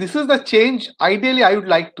 so I think this is the change ideally I would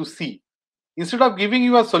like to see. Instead of giving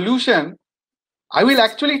you a solution, I will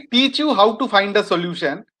actually teach you how to find a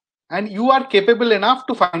solution, and you are capable enough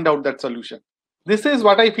to find out that solution. This is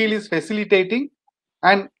what I feel is facilitating.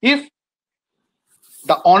 And if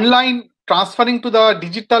the online transferring to the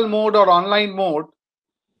digital mode or online mode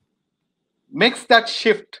makes that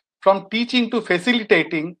shift from teaching to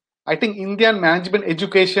facilitating, I think Indian management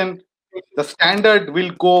education, the standard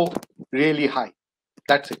will go really high.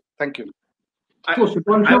 That's it. Thank you. So,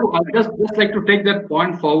 Supanshu, I'd just like to take that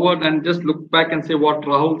point forward and just look back and say what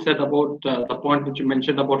Rahul said about the point which you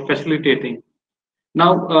mentioned about facilitating.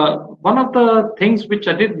 Now, one of the things which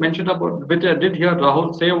I did mention about, which I did hear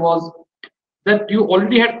Rahul say was that you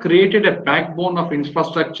already had created a backbone of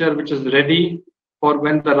infrastructure which is ready for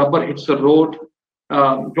when the rubber hits the road.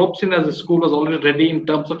 Globsyn as a school was already ready in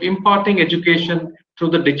terms of imparting education through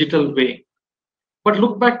the digital way. But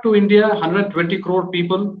look back to India, 120 crore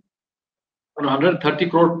people, 130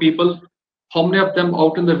 crore people, how many of them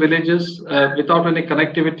out in the villages without any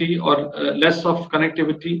connectivity or less of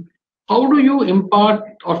connectivity? How do you impart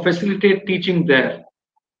or facilitate teaching there?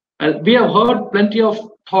 We have heard plenty of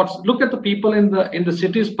thoughts. Look at the people in the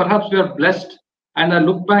cities. Perhaps we are blessed. And I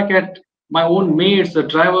look back at my own mates, the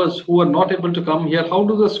drivers who are not able to come here. How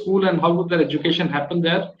do the school and how would their education happen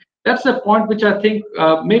there? That's a point which I think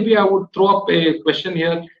maybe I would throw up a question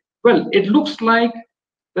here. Well, it looks like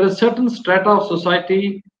there is a certain strata of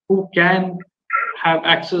society who can have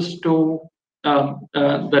access to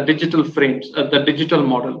the digital frames, the digital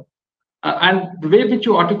model. And the way which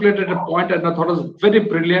you articulated a point, and I thought was very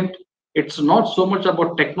brilliant. It's not so much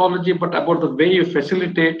about technology, but about the way you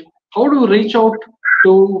facilitate. How do you reach out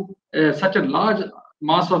to such a large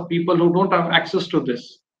mass of people who don't have access to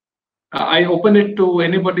this? I open it to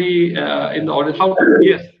anybody in the audience. How?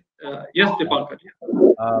 Yes, yes, Dipankar.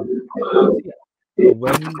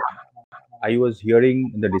 When I was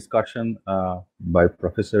hearing the discussion by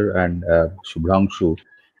Professor and Shubhranshu,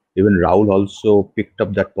 even Rahul also picked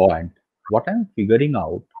up that point. What I'm figuring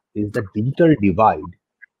out is that digital divide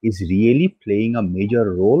is really playing a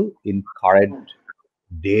major role in current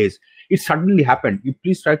days. It suddenly happened. You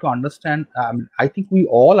please try to understand. I think we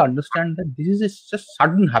all understand that this is just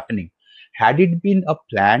sudden happening. Had it been a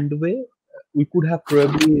planned way, we could have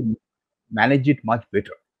probably managed it much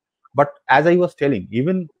better. But as I was telling,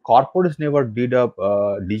 even corporates never did a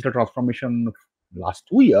digital transformation last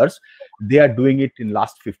 2 years. They are doing it in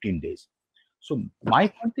last 15 days. So my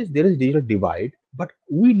point is there is digital divide, but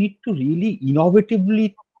we need to really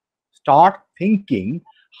innovatively start thinking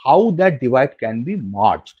how that divide can be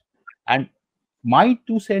merged. And my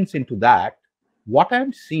 2 cents into that, what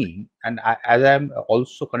I'm seeing, and as I'm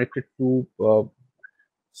also connected to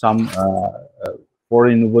some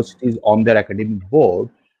foreign universities on their academic board,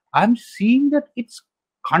 I'm seeing that it's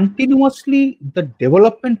continuously the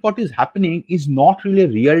development what is happening is not really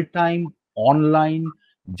real-time, online,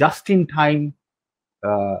 just-in-time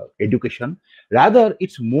education. Rather,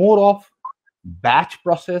 it's more of batch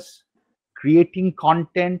process, creating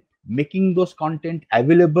content, making those content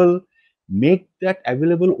available, make that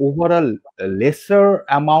available over a lesser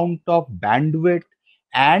amount of bandwidth,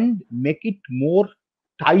 and make it more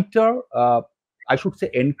tighter, I should say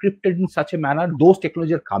encrypted in such a manner. Those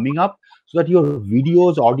technologies are coming up so that your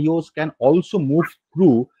videos, audios can also move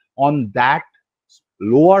through on that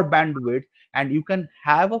lower bandwidth, and you can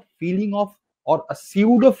have a feeling of, or a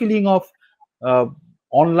pseudo feeling of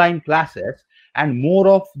online classes, and more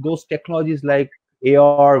of those technologies like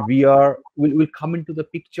AR, VR will come into the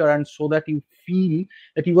picture, and so that you feel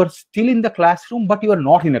that you are still in the classroom, but you are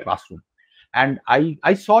not in a classroom. And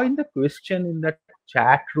I saw in the question in that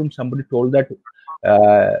chat room, somebody told that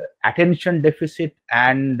attention deficit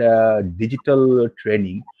and digital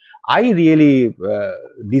training. I really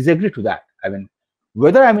disagree to that. I mean,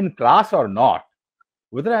 whether I'm in class or not,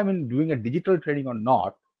 whether I'm doing a digital training or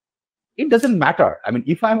not, it doesn't matter. I mean,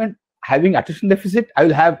 if I'm having attention deficit, I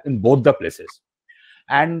will have in both the places.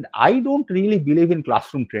 And I don't really believe in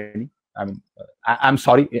classroom training. I mean, I'm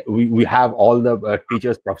sorry, we have all the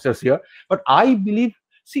teachers, professors here, but I believe,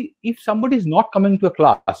 see, if somebody is not coming to a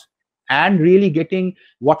class and really getting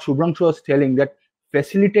what Shubhranshu was telling, that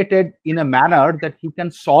facilitated in a manner that he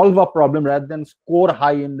can solve a problem rather than score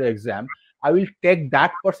high in the exam, I will take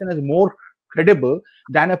that person as more credible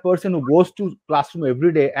than a person who goes to classroom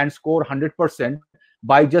every day and score 100%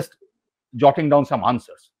 by just jotting down some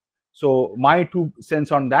answers. So my 2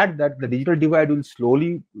 cents on that the digital divide will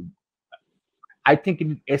slowly, I think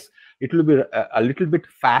it will be a little bit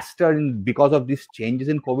faster because of these changes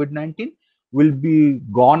in COVID-19, will be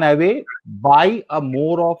gone away by a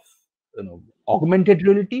more of augmented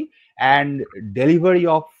reality and delivery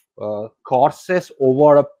of courses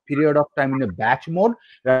over a period of time in a batch mode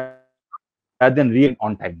rather than real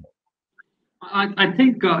on-time mode. I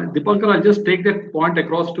think, Dipankar, I'll just take that point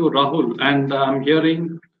across to Rahul. And I'm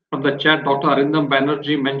hearing from the chat, Dr. Arindam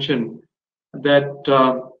Banerjee mentioned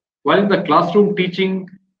that while in the classroom teaching,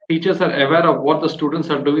 teachers are aware of what the students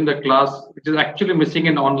are doing in the class, which is actually missing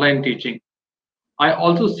in online teaching. I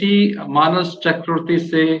also see Manas Chakravarti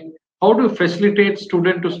say, how do you facilitate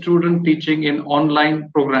student-to-student teaching in online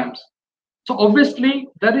programs? So obviously,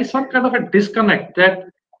 there is some kind of a disconnect that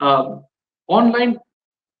online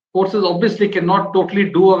courses obviously cannot totally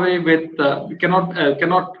do away with,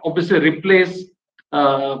 cannot obviously replace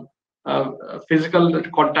physical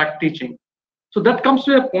contact teaching. So that comes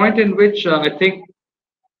to a point in which I think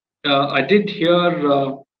I did hear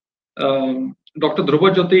Dr.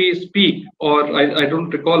 Dhruva Jyoti speak, or I don't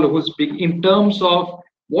recall who speak, in terms of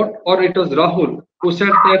what, or it was Rahul, who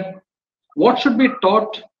said that what should be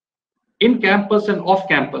taught in campus and off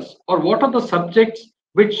campus, or what are the subjects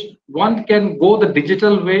which one can go the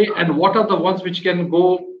digital way, and what are the ones which can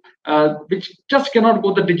go, which just cannot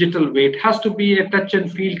go the digital way. It has to be a touch and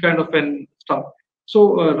feel kind of an stuff.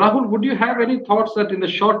 So Rahul, would you have any thoughts that in the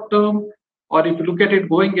short term, or if you look at it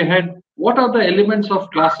going ahead, what are the elements of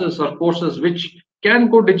classes or courses which can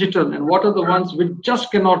go digital, and what are the ones which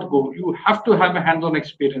just cannot go? You have to have a hands-on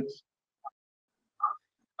experience.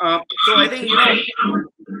 So I think,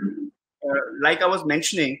 like I was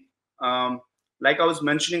mentioning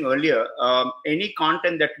earlier, any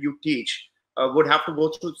content that you teach would have to go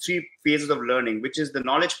through 3 phases of learning, which is the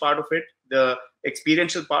knowledge part of it, the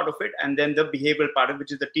experiential part of it, and then the behavioral part of it,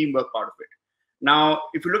 which is the teamwork part of it. Now,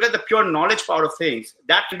 if you look at the pure knowledge part of things,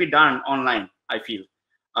 that can be done online, I feel.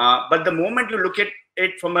 But the moment you look at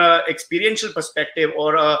it from an experiential perspective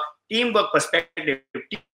or a teamwork perspective,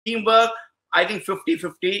 teamwork, I think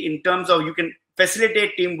 50-50 in terms of you can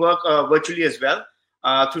facilitate teamwork virtually as well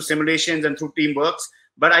through simulations and through teamworks.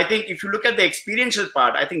 But I think if you look at the experiential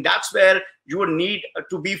part, I think that's where you would need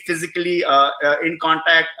to be physically in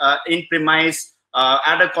contact, in premise,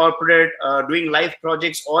 at a corporate, doing live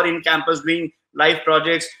projects, or in campus doing live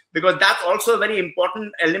projects, because that's also a very important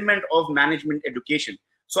element of management education.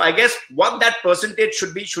 So I guess what that percentage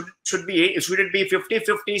should be, should it be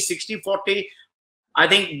 50-50, 60-40? I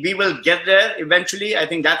think we will get there eventually. I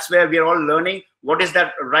think that's where we are all learning what is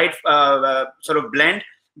that right sort of blend.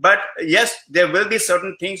 But yes, there will be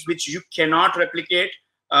certain things which you cannot replicate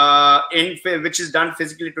which is done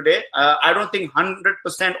physically today. I don't think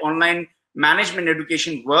 100% online management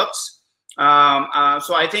education works.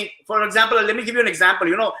 So I think, for example, let me give you an example.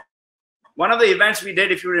 One of the events we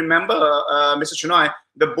did, if you remember, Mr. Chinoy,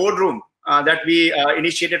 the boardroom that we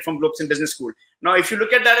initiated from Globsyn Business School. Now, if you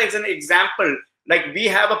look at that as an example, like we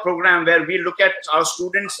have a program where we look at our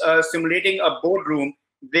students simulating a boardroom.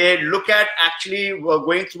 They look at actually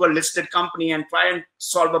going through a listed company and try and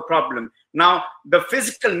solve a problem. Now, the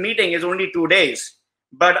physical meeting is only 2 days,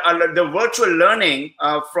 but the virtual learning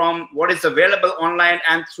from what is available online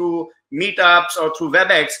and through meetups or through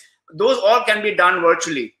WebEx, those all can be done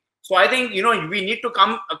virtually. So I think, we need to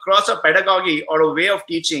come across a pedagogy or a way of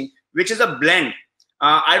teaching, which is a blend.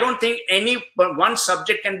 I don't think any one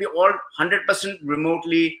subject can be all 100%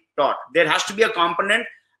 remotely taught. There has to be a component.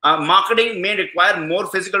 Marketing may require more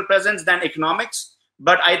physical presence than economics,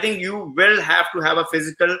 but I think you will have to have a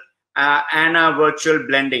physical and a virtual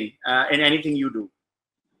blending in anything you do.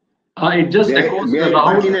 It just echoes may I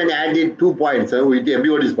come in and add in 2 points with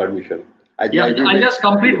everybody's permission? I just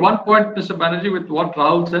complete 1 point, Mr. Banerjee, with what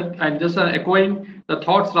Rahul said, and just echoing the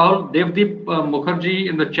thoughts Rahul. Devdeep Mukherjee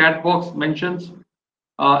in the chat box mentions,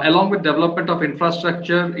 along with development of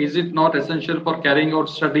infrastructure, is it not essential for carrying out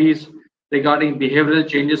studies regarding behavioral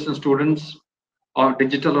changes in students, or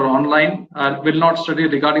digital or online? Will not study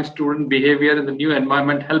regarding student behavior in the new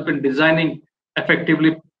environment help in designing effective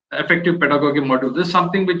pedagogy modules? This is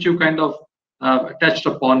something which you kind of touched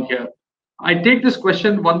upon here. I take this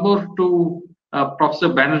question one more to Professor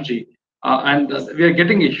Banerjee, and we are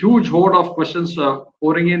getting a huge horde of questions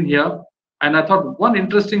pouring in here. And I thought one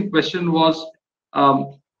interesting question was,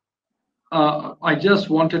 I just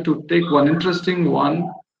wanted to take one interesting one,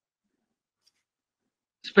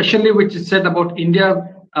 especially which is said about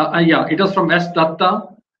India. It was from S. Datta,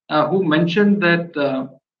 who mentioned that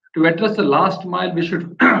to address the last mile, we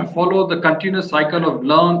should follow the continuous cycle of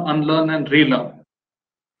learn, unlearn, and relearn.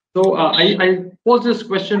 So I pose this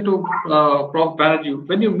question to Prof. Banerjee.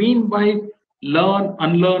 When you mean by learn,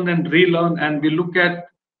 unlearn, and relearn, and we look at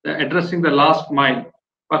addressing the last mile,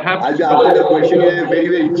 perhaps I'll answer the question in a very,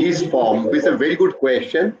 very gist form. It's a very good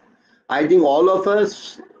question. I think all of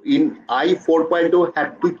us in I 4.0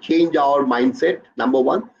 have to change our mindset, number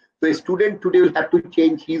one. So a student today will have to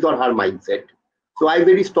change his or her mindset. So I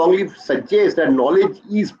very strongly suggest that knowledge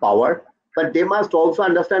is power, but they must also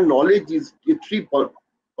understand knowledge is a 3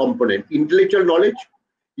 component: intellectual knowledge,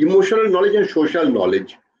 emotional knowledge, and social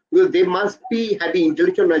knowledge. Because they must be having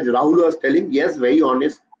intellectual knowledge. Rahul was telling, yes, very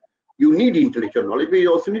honest. You need intellectual knowledge, but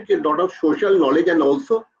you also need a lot of social knowledge and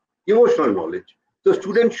also emotional knowledge. So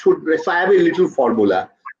students should, so I have a little formula.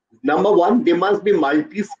 Number one, they must be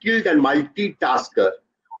multi-skilled and multitasker,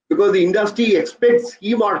 because the industry expects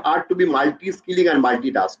him or her to be multi-skilling and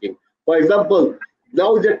multitasking. For example,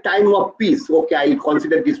 now is a time of peace. Okay, I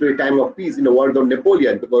consider this a time of peace in the words of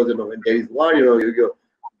Napoleon, because when there is war,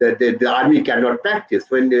 the army cannot practice.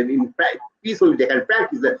 When in peace only they can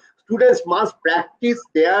practice. The students must practice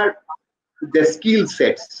their skill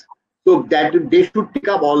sets, so that they should pick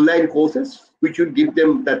up online courses which would give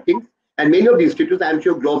them that thing. And many of the institutes, I'm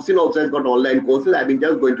sure Globsyn also has got online courses. I've been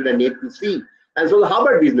just going to the net to see. And so the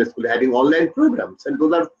Harvard Business School having online programs, and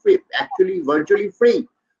those are free, actually virtually free.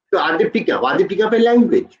 So are they picking up? Are they picking up a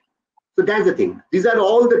language? So that's the thing. These are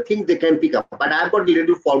all the things they can pick up. But I've got a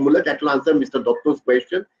little formula that will answer Mr. Doctor's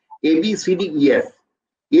question. A, B, C, D, E, F.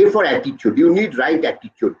 A for attitude. You need right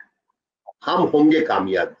attitude. Hum honge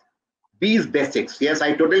kamyab. B is basics. Yes,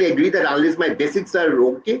 I totally agree that unless my basics are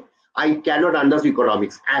okay, I cannot understand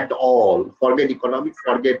economics at all. Forget economics,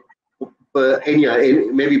 forget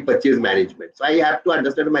maybe purchase management. So I have to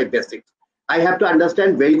understand my basics. I have to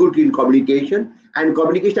understand very good in communication. And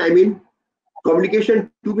communication,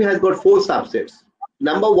 communication to me has got 4 subsets.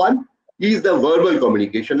 Number 1 is the verbal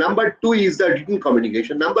communication. Number 2 is the written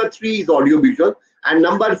communication. Number 3 is audio visual. And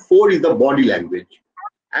number 4 is the body language.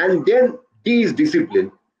 And then D is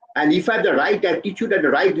discipline. And if I have the right attitude and the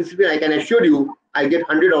right discipline, I can assure you, I get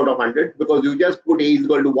 100 out of 100, because you just put A is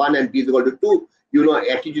equal to 1 and B is equal to 2.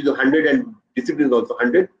 Attitude is 100 and discipline is also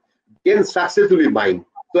 100. Then success will be mine.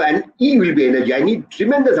 So, and E will be energy. I need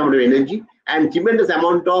tremendous amount of energy and tremendous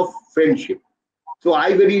amount of friendship. So I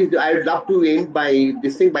would love to end by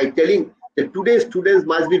this thing by telling that today's students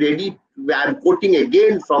must be ready. I'm quoting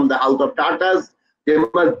again from the House of Tatas. They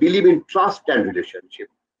must believe in trust and relationship,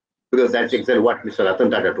 because that's exactly what Mr.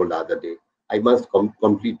 Ratan Tata told the other day. I must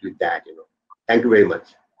complete with that. Thank you very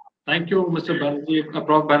much. Thank you, Mr. Banerjee.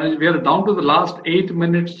 Prof. Banerjee, we are down to the last 8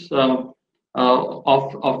 minutes of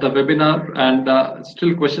the webinar, and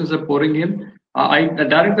still questions are pouring in. I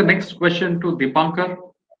direct the next question to Deepankar.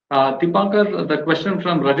 Deepankar, the question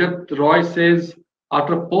from Rajat Roy says,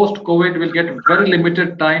 after post-COVID, we'll get very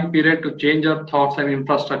limited time period to change our thoughts and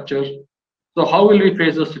infrastructure. So how will we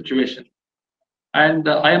face the situation? And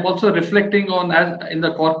I am also reflecting on, as in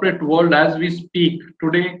the corporate world as we speak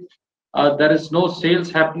today, there is no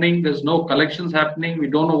sales happening, there's no collections happening, we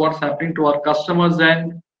don't know what's happening to our customers,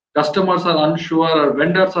 and customers are unsure, our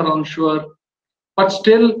vendors are unsure, but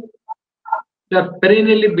still they're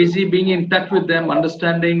perennially busy being in touch with them,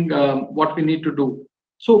 understanding what we need to do.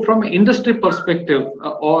 So from an industry perspective,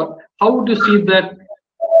 or how would you see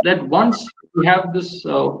that once we have this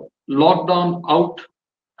lockdown out,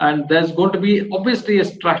 and there's going to be obviously a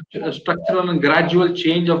structural and gradual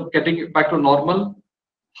change of getting it back to normal,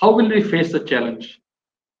 how will we face the challenge?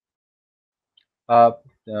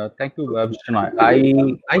 Thank you, Mr. Noy.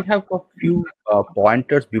 I have a few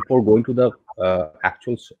pointers before going to the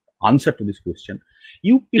actual answer to this question.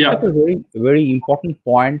 You picked up a very important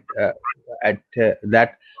point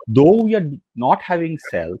that though we are not having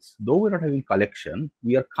sales, though we're not having collection,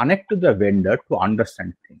 we are connected to the vendor to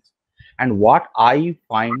understand things. And what I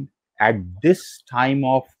find at this time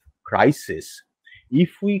of crisis,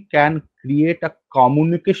 if we can create a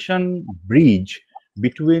communication bridge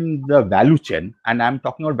between the value chain, and I'm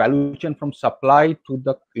talking about value chain from supply to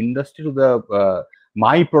the industry to the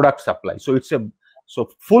my product supply. So it's a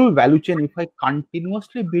full value chain. If I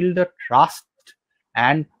continuously build a trust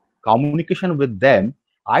and communication with them,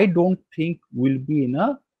 I don't think we'll be in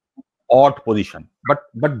a odd position. But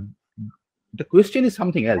the question is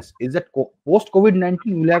something else, is that post COVID-19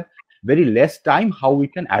 we'll have very less time, how we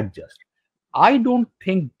can adjust. I don't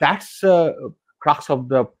think that's a crux of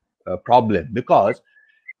the problem, because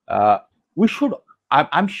we should,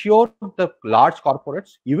 I'm sure the large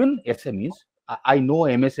corporates, even SMEs, I know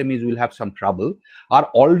MSMEs will have some trouble, are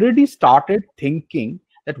already started thinking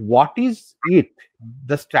that what is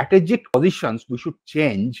the strategic positions we should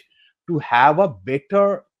change to have a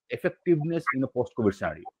better effectiveness in a post-COVID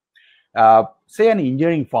scenario. Say an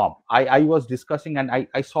engineering firm, I was discussing, and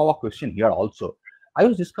I saw a question here also. I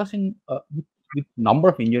was discussing with number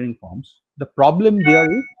of engineering firms. The problem there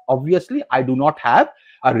is, obviously, I do not have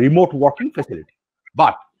a remote working facility.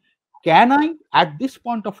 But can I, at this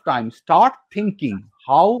point of time, start thinking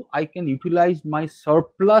how I can utilize my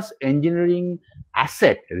surplus engineering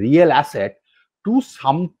asset, real asset, to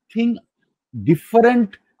something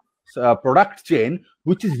different product chain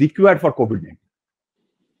which is required for COVID-19?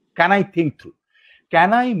 Can I think through?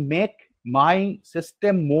 Can I make my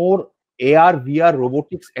system more AR, VR,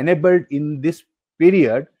 robotics enabled in this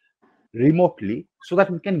period remotely so that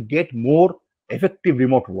we can get more effective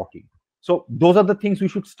remote working. So those are the things we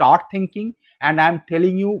should start thinking. And I'm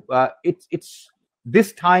telling you, it's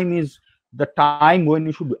this time is the time when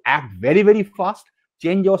you should act very, very fast,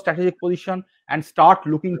 change your strategic position, and start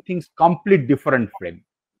looking things complete different frame.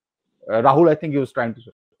 Rahul, I think you was trying to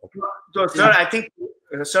say. Okay. So, sir, I think,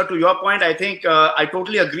 sir, to your point, I think I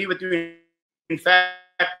totally agree with you. In fact,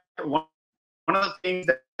 one of the things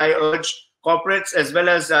that I urge corporates as well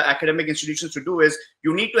as academic institutions to do is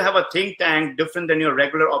you need to have a think tank different than your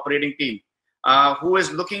regular operating team, who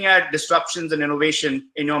is looking at disruptions and innovation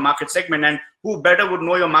in your market segment, and who better would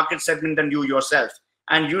know your market segment than you yourself.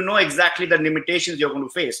 And you know exactly the limitations you're going to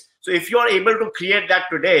face. So if you're able to create that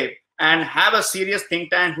today and have a serious think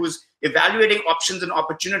tank who's evaluating options and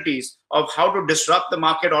opportunities of how to disrupt the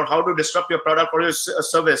market or how to disrupt your product or your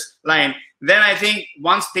service line, then I think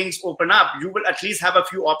once things open up, you will at least have a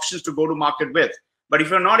few options to go to market with. But if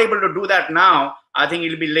you're not able to do that now, I think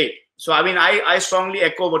it'll be late. So, I mean, I strongly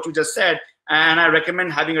echo what you just said, and I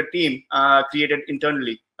recommend having a team created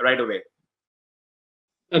internally right away.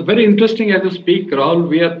 Very interesting as you speak, Rahul.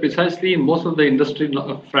 We are precisely in most of the industry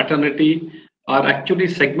fraternity are actually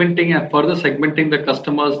segmenting and further segmenting the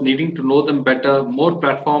customers, needing to know them better, more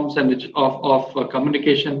platforms and of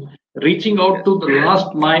communication, reaching out to the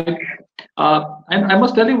last mile. And I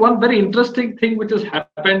must tell you one very interesting thing which has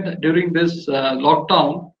happened during this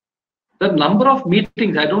lockdown. The number of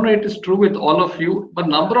meetings, I don't know if it is true with all of you, but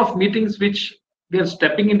number of meetings which we are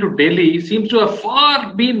stepping into daily seems to have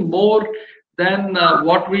far been more than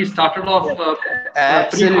what we started off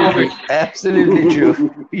absolutely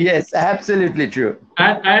true. Yes, absolutely true.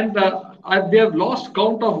 And we have lost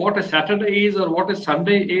count of what a Saturday is or what a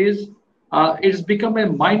Sunday is. It's become a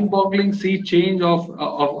mind-boggling sea change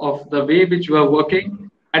of the way which we are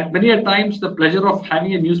working. And many a times the pleasure of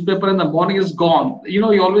having a newspaper in the morning is gone. You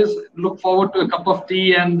know, you always look forward to a cup of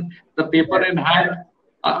tea and the paper in hand.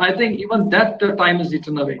 I think even that time is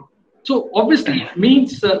eaten away. So obviously it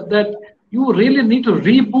means that you really need to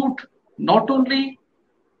reboot not only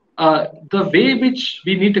the way which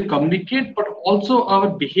we need to communicate, but also our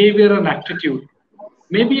behavior and attitude.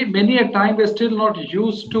 Maybe many a time we're still not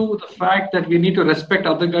used to the fact that we need to respect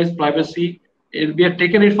other guys' privacy. We have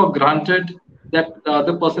taken it for granted that the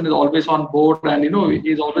other person is always on board and, you know,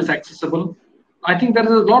 is always accessible. I think there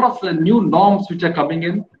is a lot of new norms which are coming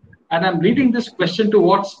in. And I'm leading this question to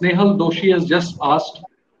what Snehal Doshi has just asked.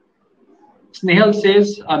 Snehal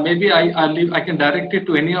says, maybe I can direct it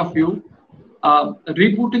to any of you.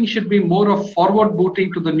 Rebooting should be more of forward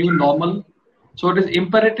booting to the new normal. So it is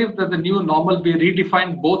imperative that the new normal be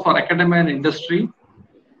redefined both for academia and industry.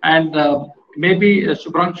 And maybe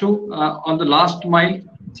Shubhranshu on the last mile.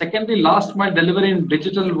 Secondly, last mile delivery in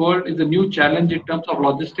digital world is a new challenge in terms of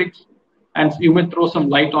logistics, and you may throw some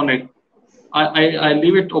light on it. I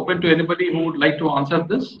leave it open to anybody who would like to answer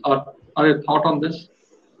this or a thought on this.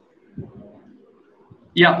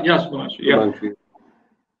 Yeah, yes, Shubhranshu.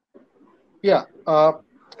 Yeah.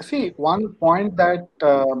 See, one point that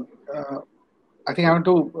I think I want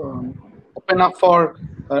to open up for,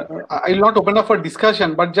 I will not open up for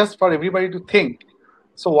discussion, but just for everybody to think.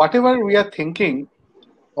 So whatever we are thinking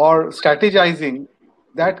or strategizing,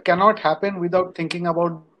 that cannot happen without thinking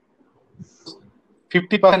about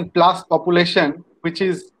 50% plus population, which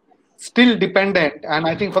is still dependent. And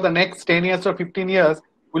I think for the next 10 years or 15 years,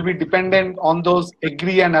 will be dependent on those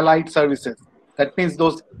agri and allied services. That means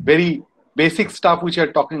those very basic stuff which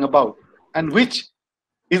you're talking about, and which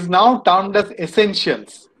is now termed as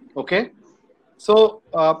essentials. Okay, so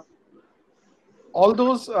all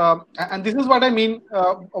those, and this is what I mean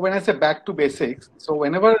when I say back to basics. So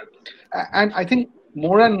whenever, and I think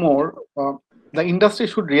more and more, the industry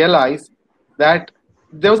should realize that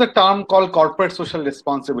there was a term called corporate social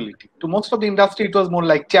responsibility. To most of the industry, it was more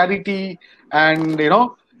like charity and, you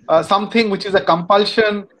know, something which is a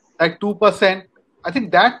compulsion, like 2%. I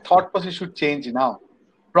think that thought process should change now.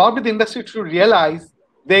 Probably the industry should realize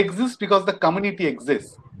they exist because the community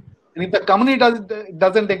exists. And if the community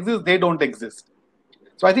doesn't exist, they don't exist.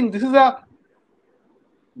 So I think this is a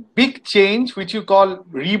big change, which you call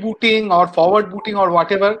rebooting or forward booting or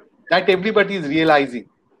whatever, that everybody is realizing.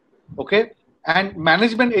 Okay. And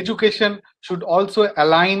management education should also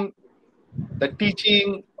align the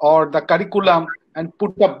teaching or the curriculum and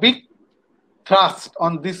put a big thrust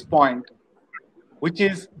on this point, which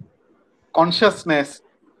is consciousness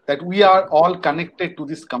that we are all connected to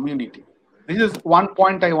this community. This is one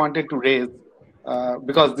point I wanted to raise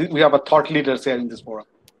because we have a thought leader here in this forum.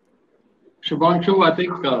 Shubhanshu, I think,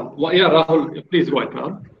 yeah, Rahul, please go ahead,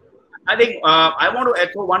 Rahul. I think I want to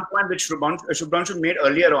echo one point which Shubhanshu made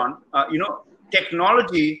earlier on. You know,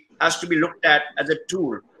 technology has to be looked at as a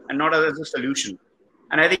tool and not as a solution.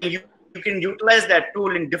 And I think you can utilize that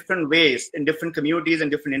tool in different ways, in different communities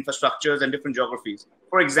and different infrastructures and different geographies.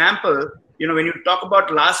 For example, when you talk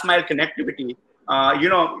about last mile connectivity,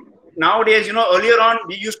 nowadays, earlier on,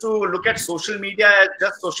 we used to look at social media as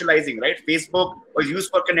just socializing, right? Facebook was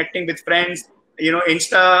used for connecting with friends.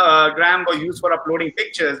 Instagram was used for uploading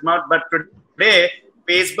pictures. But today,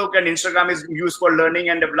 Facebook and Instagram is used for learning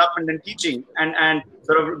and development and teaching and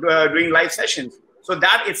sort of doing live sessions. So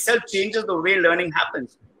that itself changes the way learning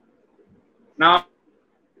happens. Now,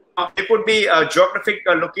 there could be geographic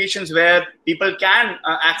locations where people can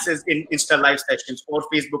access Insta live sessions or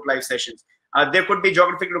Facebook live sessions. There could be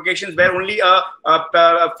geographic locations where only a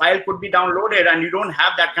file could be downloaded and you don't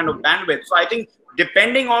have that kind of bandwidth. So I think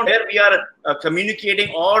depending on where we are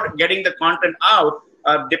communicating or getting the content out,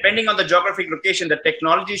 depending on the geographic location, the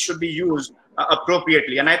technology should be used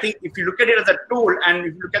appropriately. And I think if you look at it as a tool and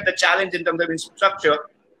if you look at the challenge in terms of infrastructure,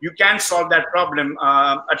 you can solve that problem,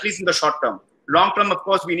 at least in the short term. Long term, of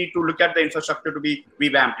course, we need to look at the infrastructure to be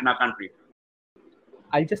revamped in our country.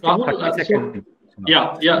 I'll just take 30 seconds.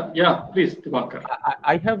 Yeah, please, Diwakar.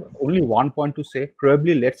 I have only one point to say.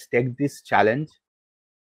 Probably let's take this challenge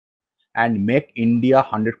and make India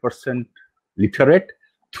 100% literate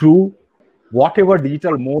through whatever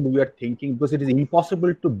digital mode we are thinking, because it is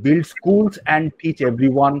impossible to build schools and teach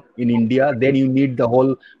everyone in India. Then you need the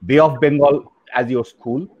whole Bay of Bengal as your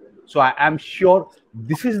school. So I am sure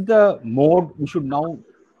this is the mode we should now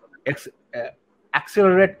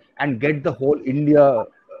accelerate and get the whole India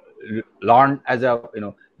learned as a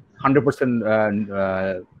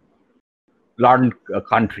 100% learned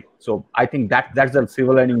country. So I think that's the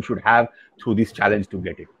silver lining we should have through this challenge to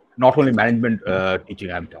get it. Not only management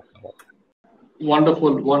teaching I'm talking about.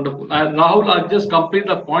 Wonderful. Rahul, I'll just complete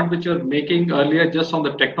the point which you're making earlier, just on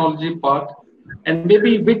the technology part, and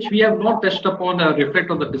maybe which we have not touched upon, reflect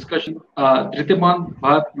on the discussion. Dhritimhan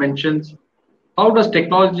Bharat mentions, how does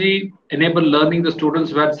technology enable learning the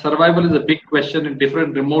students where survival is a big question in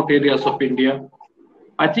different remote areas of India?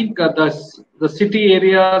 I think the city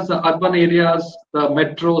areas, the urban areas, the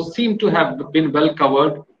metros seem to have been well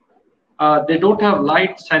covered. They don't have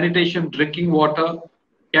light, sanitation, drinking water.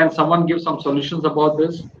 Can someone give some solutions about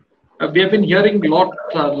this? We have been hearing a lot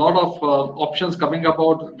of options coming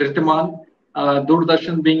about Dhritimhan.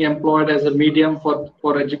 Doordarshan being employed as a medium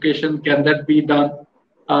for education. Can that be done?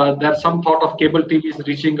 There's some thought of cable TVs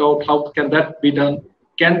reaching out. How can that be done?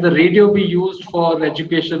 Can the radio be used for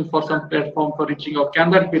education, for some platform for reaching out?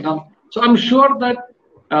 Can that be done? So I'm sure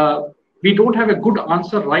that we don't have a good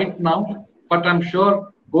answer right now, but I'm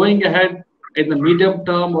sure going ahead in the medium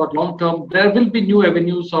term or long term, there will be new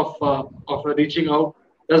avenues of reaching out.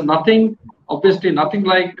 There's obviously nothing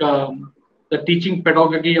like the teaching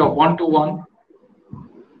pedagogy of one-to-one.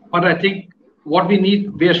 But I think what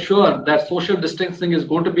we are sure that social distancing is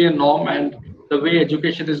going to be a norm, and the way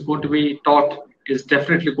education is going to be taught is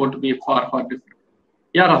definitely going to be far, far different.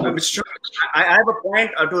 Yeah, Rahul. I have a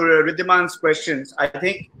point to Ridhiman's questions. I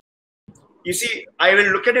think, you see, I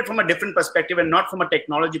will look at it from a different perspective and not from a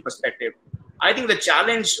technology perspective. I think the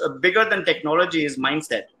challenge bigger than technology is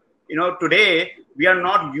mindset. Today we are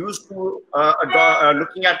not used to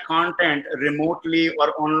looking at content remotely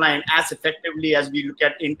or online as effectively as we look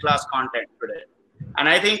at in-class content today. And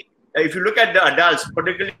I think if you look at the adults,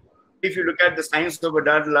 particularly if you look at the science of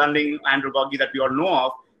adult learning, andragogy that we all know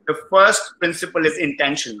of, the first principle is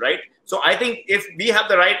intention, right? So I think if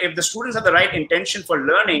the students have the right intention for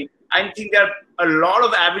learning, I think there are a lot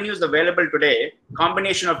of avenues available today,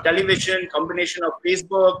 combination of television, combination of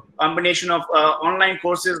Facebook, combination of online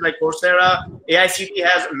courses like Coursera. AICT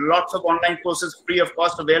has lots of online courses free of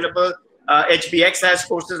cost available. HBX has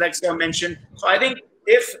courses like I mentioned. So I think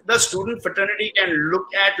if the student fraternity can look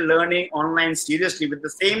at learning online seriously with the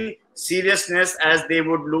same seriousness as they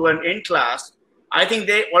would learn in class, I think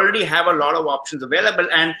they already have a lot of options available.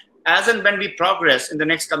 And as and when we progress in the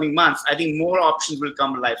next coming months, I think more options will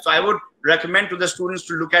come alive. So I would recommend to the students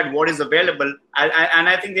to look at what is available. And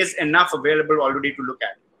I think there's enough available already to look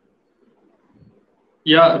at.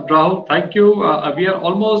 Yeah, Rahul, thank you. We are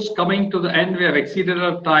almost coming to the end. We have exceeded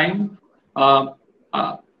our time.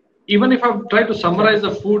 Even if I try to summarize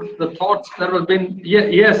the thoughts that have been,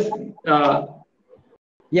 yes.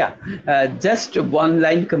 Just one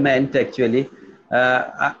line comment actually.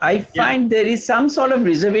 I find there is some sort of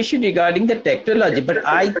reservation regarding the technology, but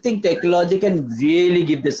I think technology can really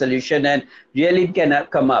give the solution and really can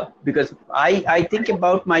come up, because I think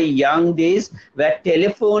about my young days where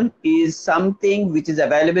telephone is something which is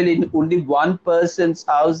available in only one person's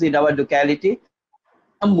house in our locality.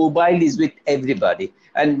 mobile is with everybody.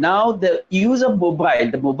 And now the use of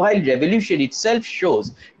mobile, the mobile revolution itself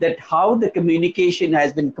shows that how the communication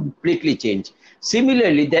has been completely changed.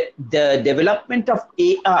 Similarly, the development of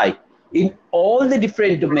AI in all the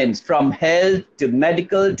different domains, from health to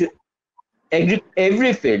medical to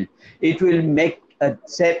every field, it will make a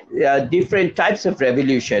set different types of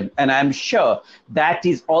revolution. And I'm sure that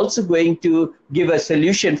is also going to give a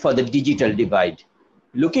solution for the digital divide.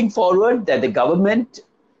 Looking forward that the government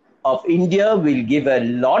of India will give a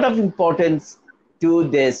lot of importance to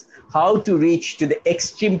this, how to reach to the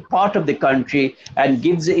extreme part of the country and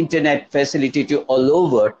gives the internet facility to all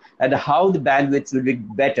over, and how the bandwidth will be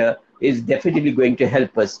better is definitely going to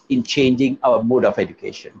help us in changing our mode of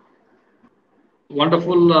education.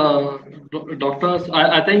 Wonderful, doctors.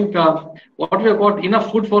 I think what we have got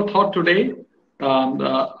enough food for thought today.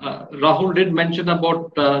 Rahul did mention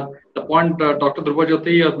about the point Dr.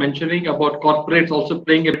 Dhrubajyoti was mentioning about corporates also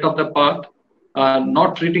playing a bit of the part,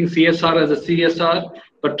 not treating CSR as a CSR,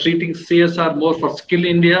 but treating CSR more for Skill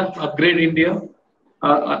India, Upgrade India.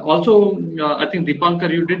 Also, I think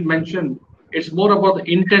Deepankar, you did mention it's more about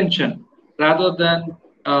the intention rather than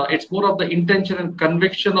it's more of the intention and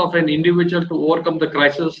conviction of an individual to overcome the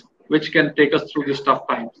crisis, which can take us through these tough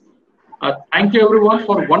times. Thank you, everyone,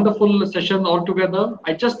 for a wonderful session altogether.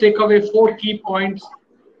 I just take away 4 key points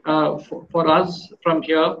for us from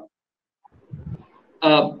here.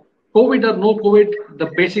 COVID or no COVID,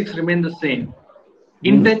 the basics remain the same.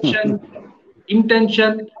 Intention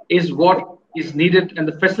is what is needed, and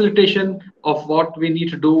the facilitation of what we need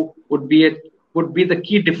to do would be the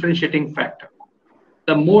key differentiating factor.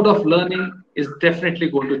 The mode of learning is definitely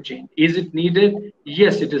going to change. Is it needed?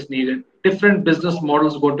 Yes, it is needed. Different business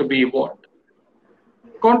models are going to be evolved.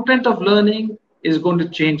 Content of learning is going to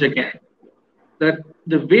change again. That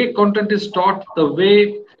the way content is taught, the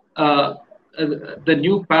way the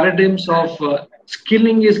new paradigms of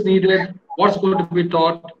skilling is needed, what's going to be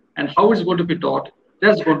taught, and how it's going to be taught,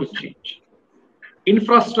 that's going to change.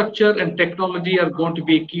 Infrastructure and technology are going to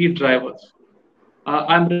be key drivers.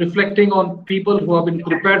 I'm reflecting on people who have been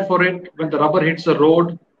prepared for it when the rubber hits the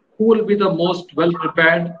road. Who will be the most well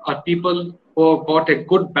prepared are people who have got a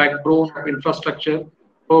good backbone of infrastructure,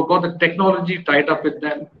 who have got the technology tied up with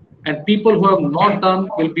them, and people who have not done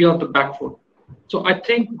will be on the back foot. So I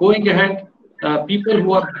think going ahead, people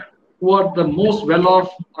who are the most well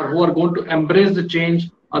off or who are going to embrace the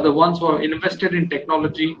change are the ones who have invested in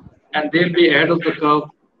technology, and they'll be ahead of the curve,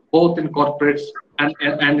 both in corporates and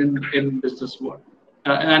in business world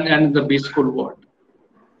and in the B school world.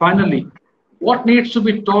 Finally, what needs to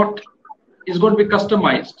be taught is going to be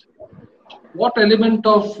customized. What element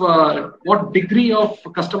of, what degree of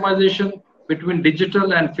customization between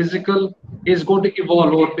digital and physical is going to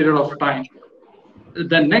evolve over a period of time.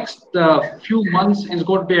 The next few months is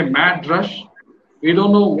going to be a mad rush. We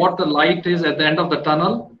don't know what the light is at the end of the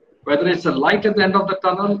tunnel, whether it's a light at the end of the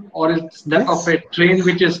tunnel or it's that of a train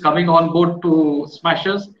which is coming on board to smash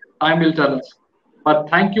us. Time will tell us.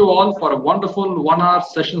 But thank you all for a wonderful 1 hour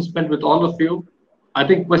session spent with all of you. I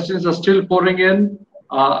think questions are still pouring in.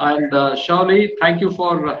 And Shauli, thank you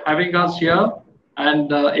for having us here.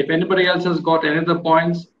 And if anybody else has got any other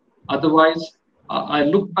points, otherwise, I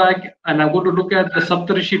look back and I'm going to look at the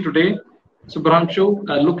Saptarishi today. Subhranshu,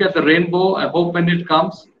 look at the rainbow. I hope when it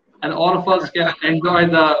comes and all of us can enjoy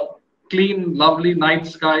the clean, lovely night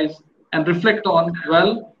skies and reflect on,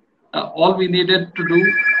 well, all we needed to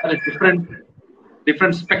do a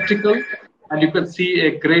different spectacle, and you can see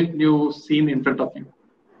a great new scene in front of you.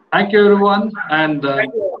 Thank you, everyone, and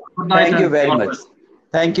good night. Thank you very much.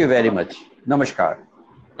 Thank you very much. Namaskar.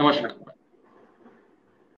 Namaskar.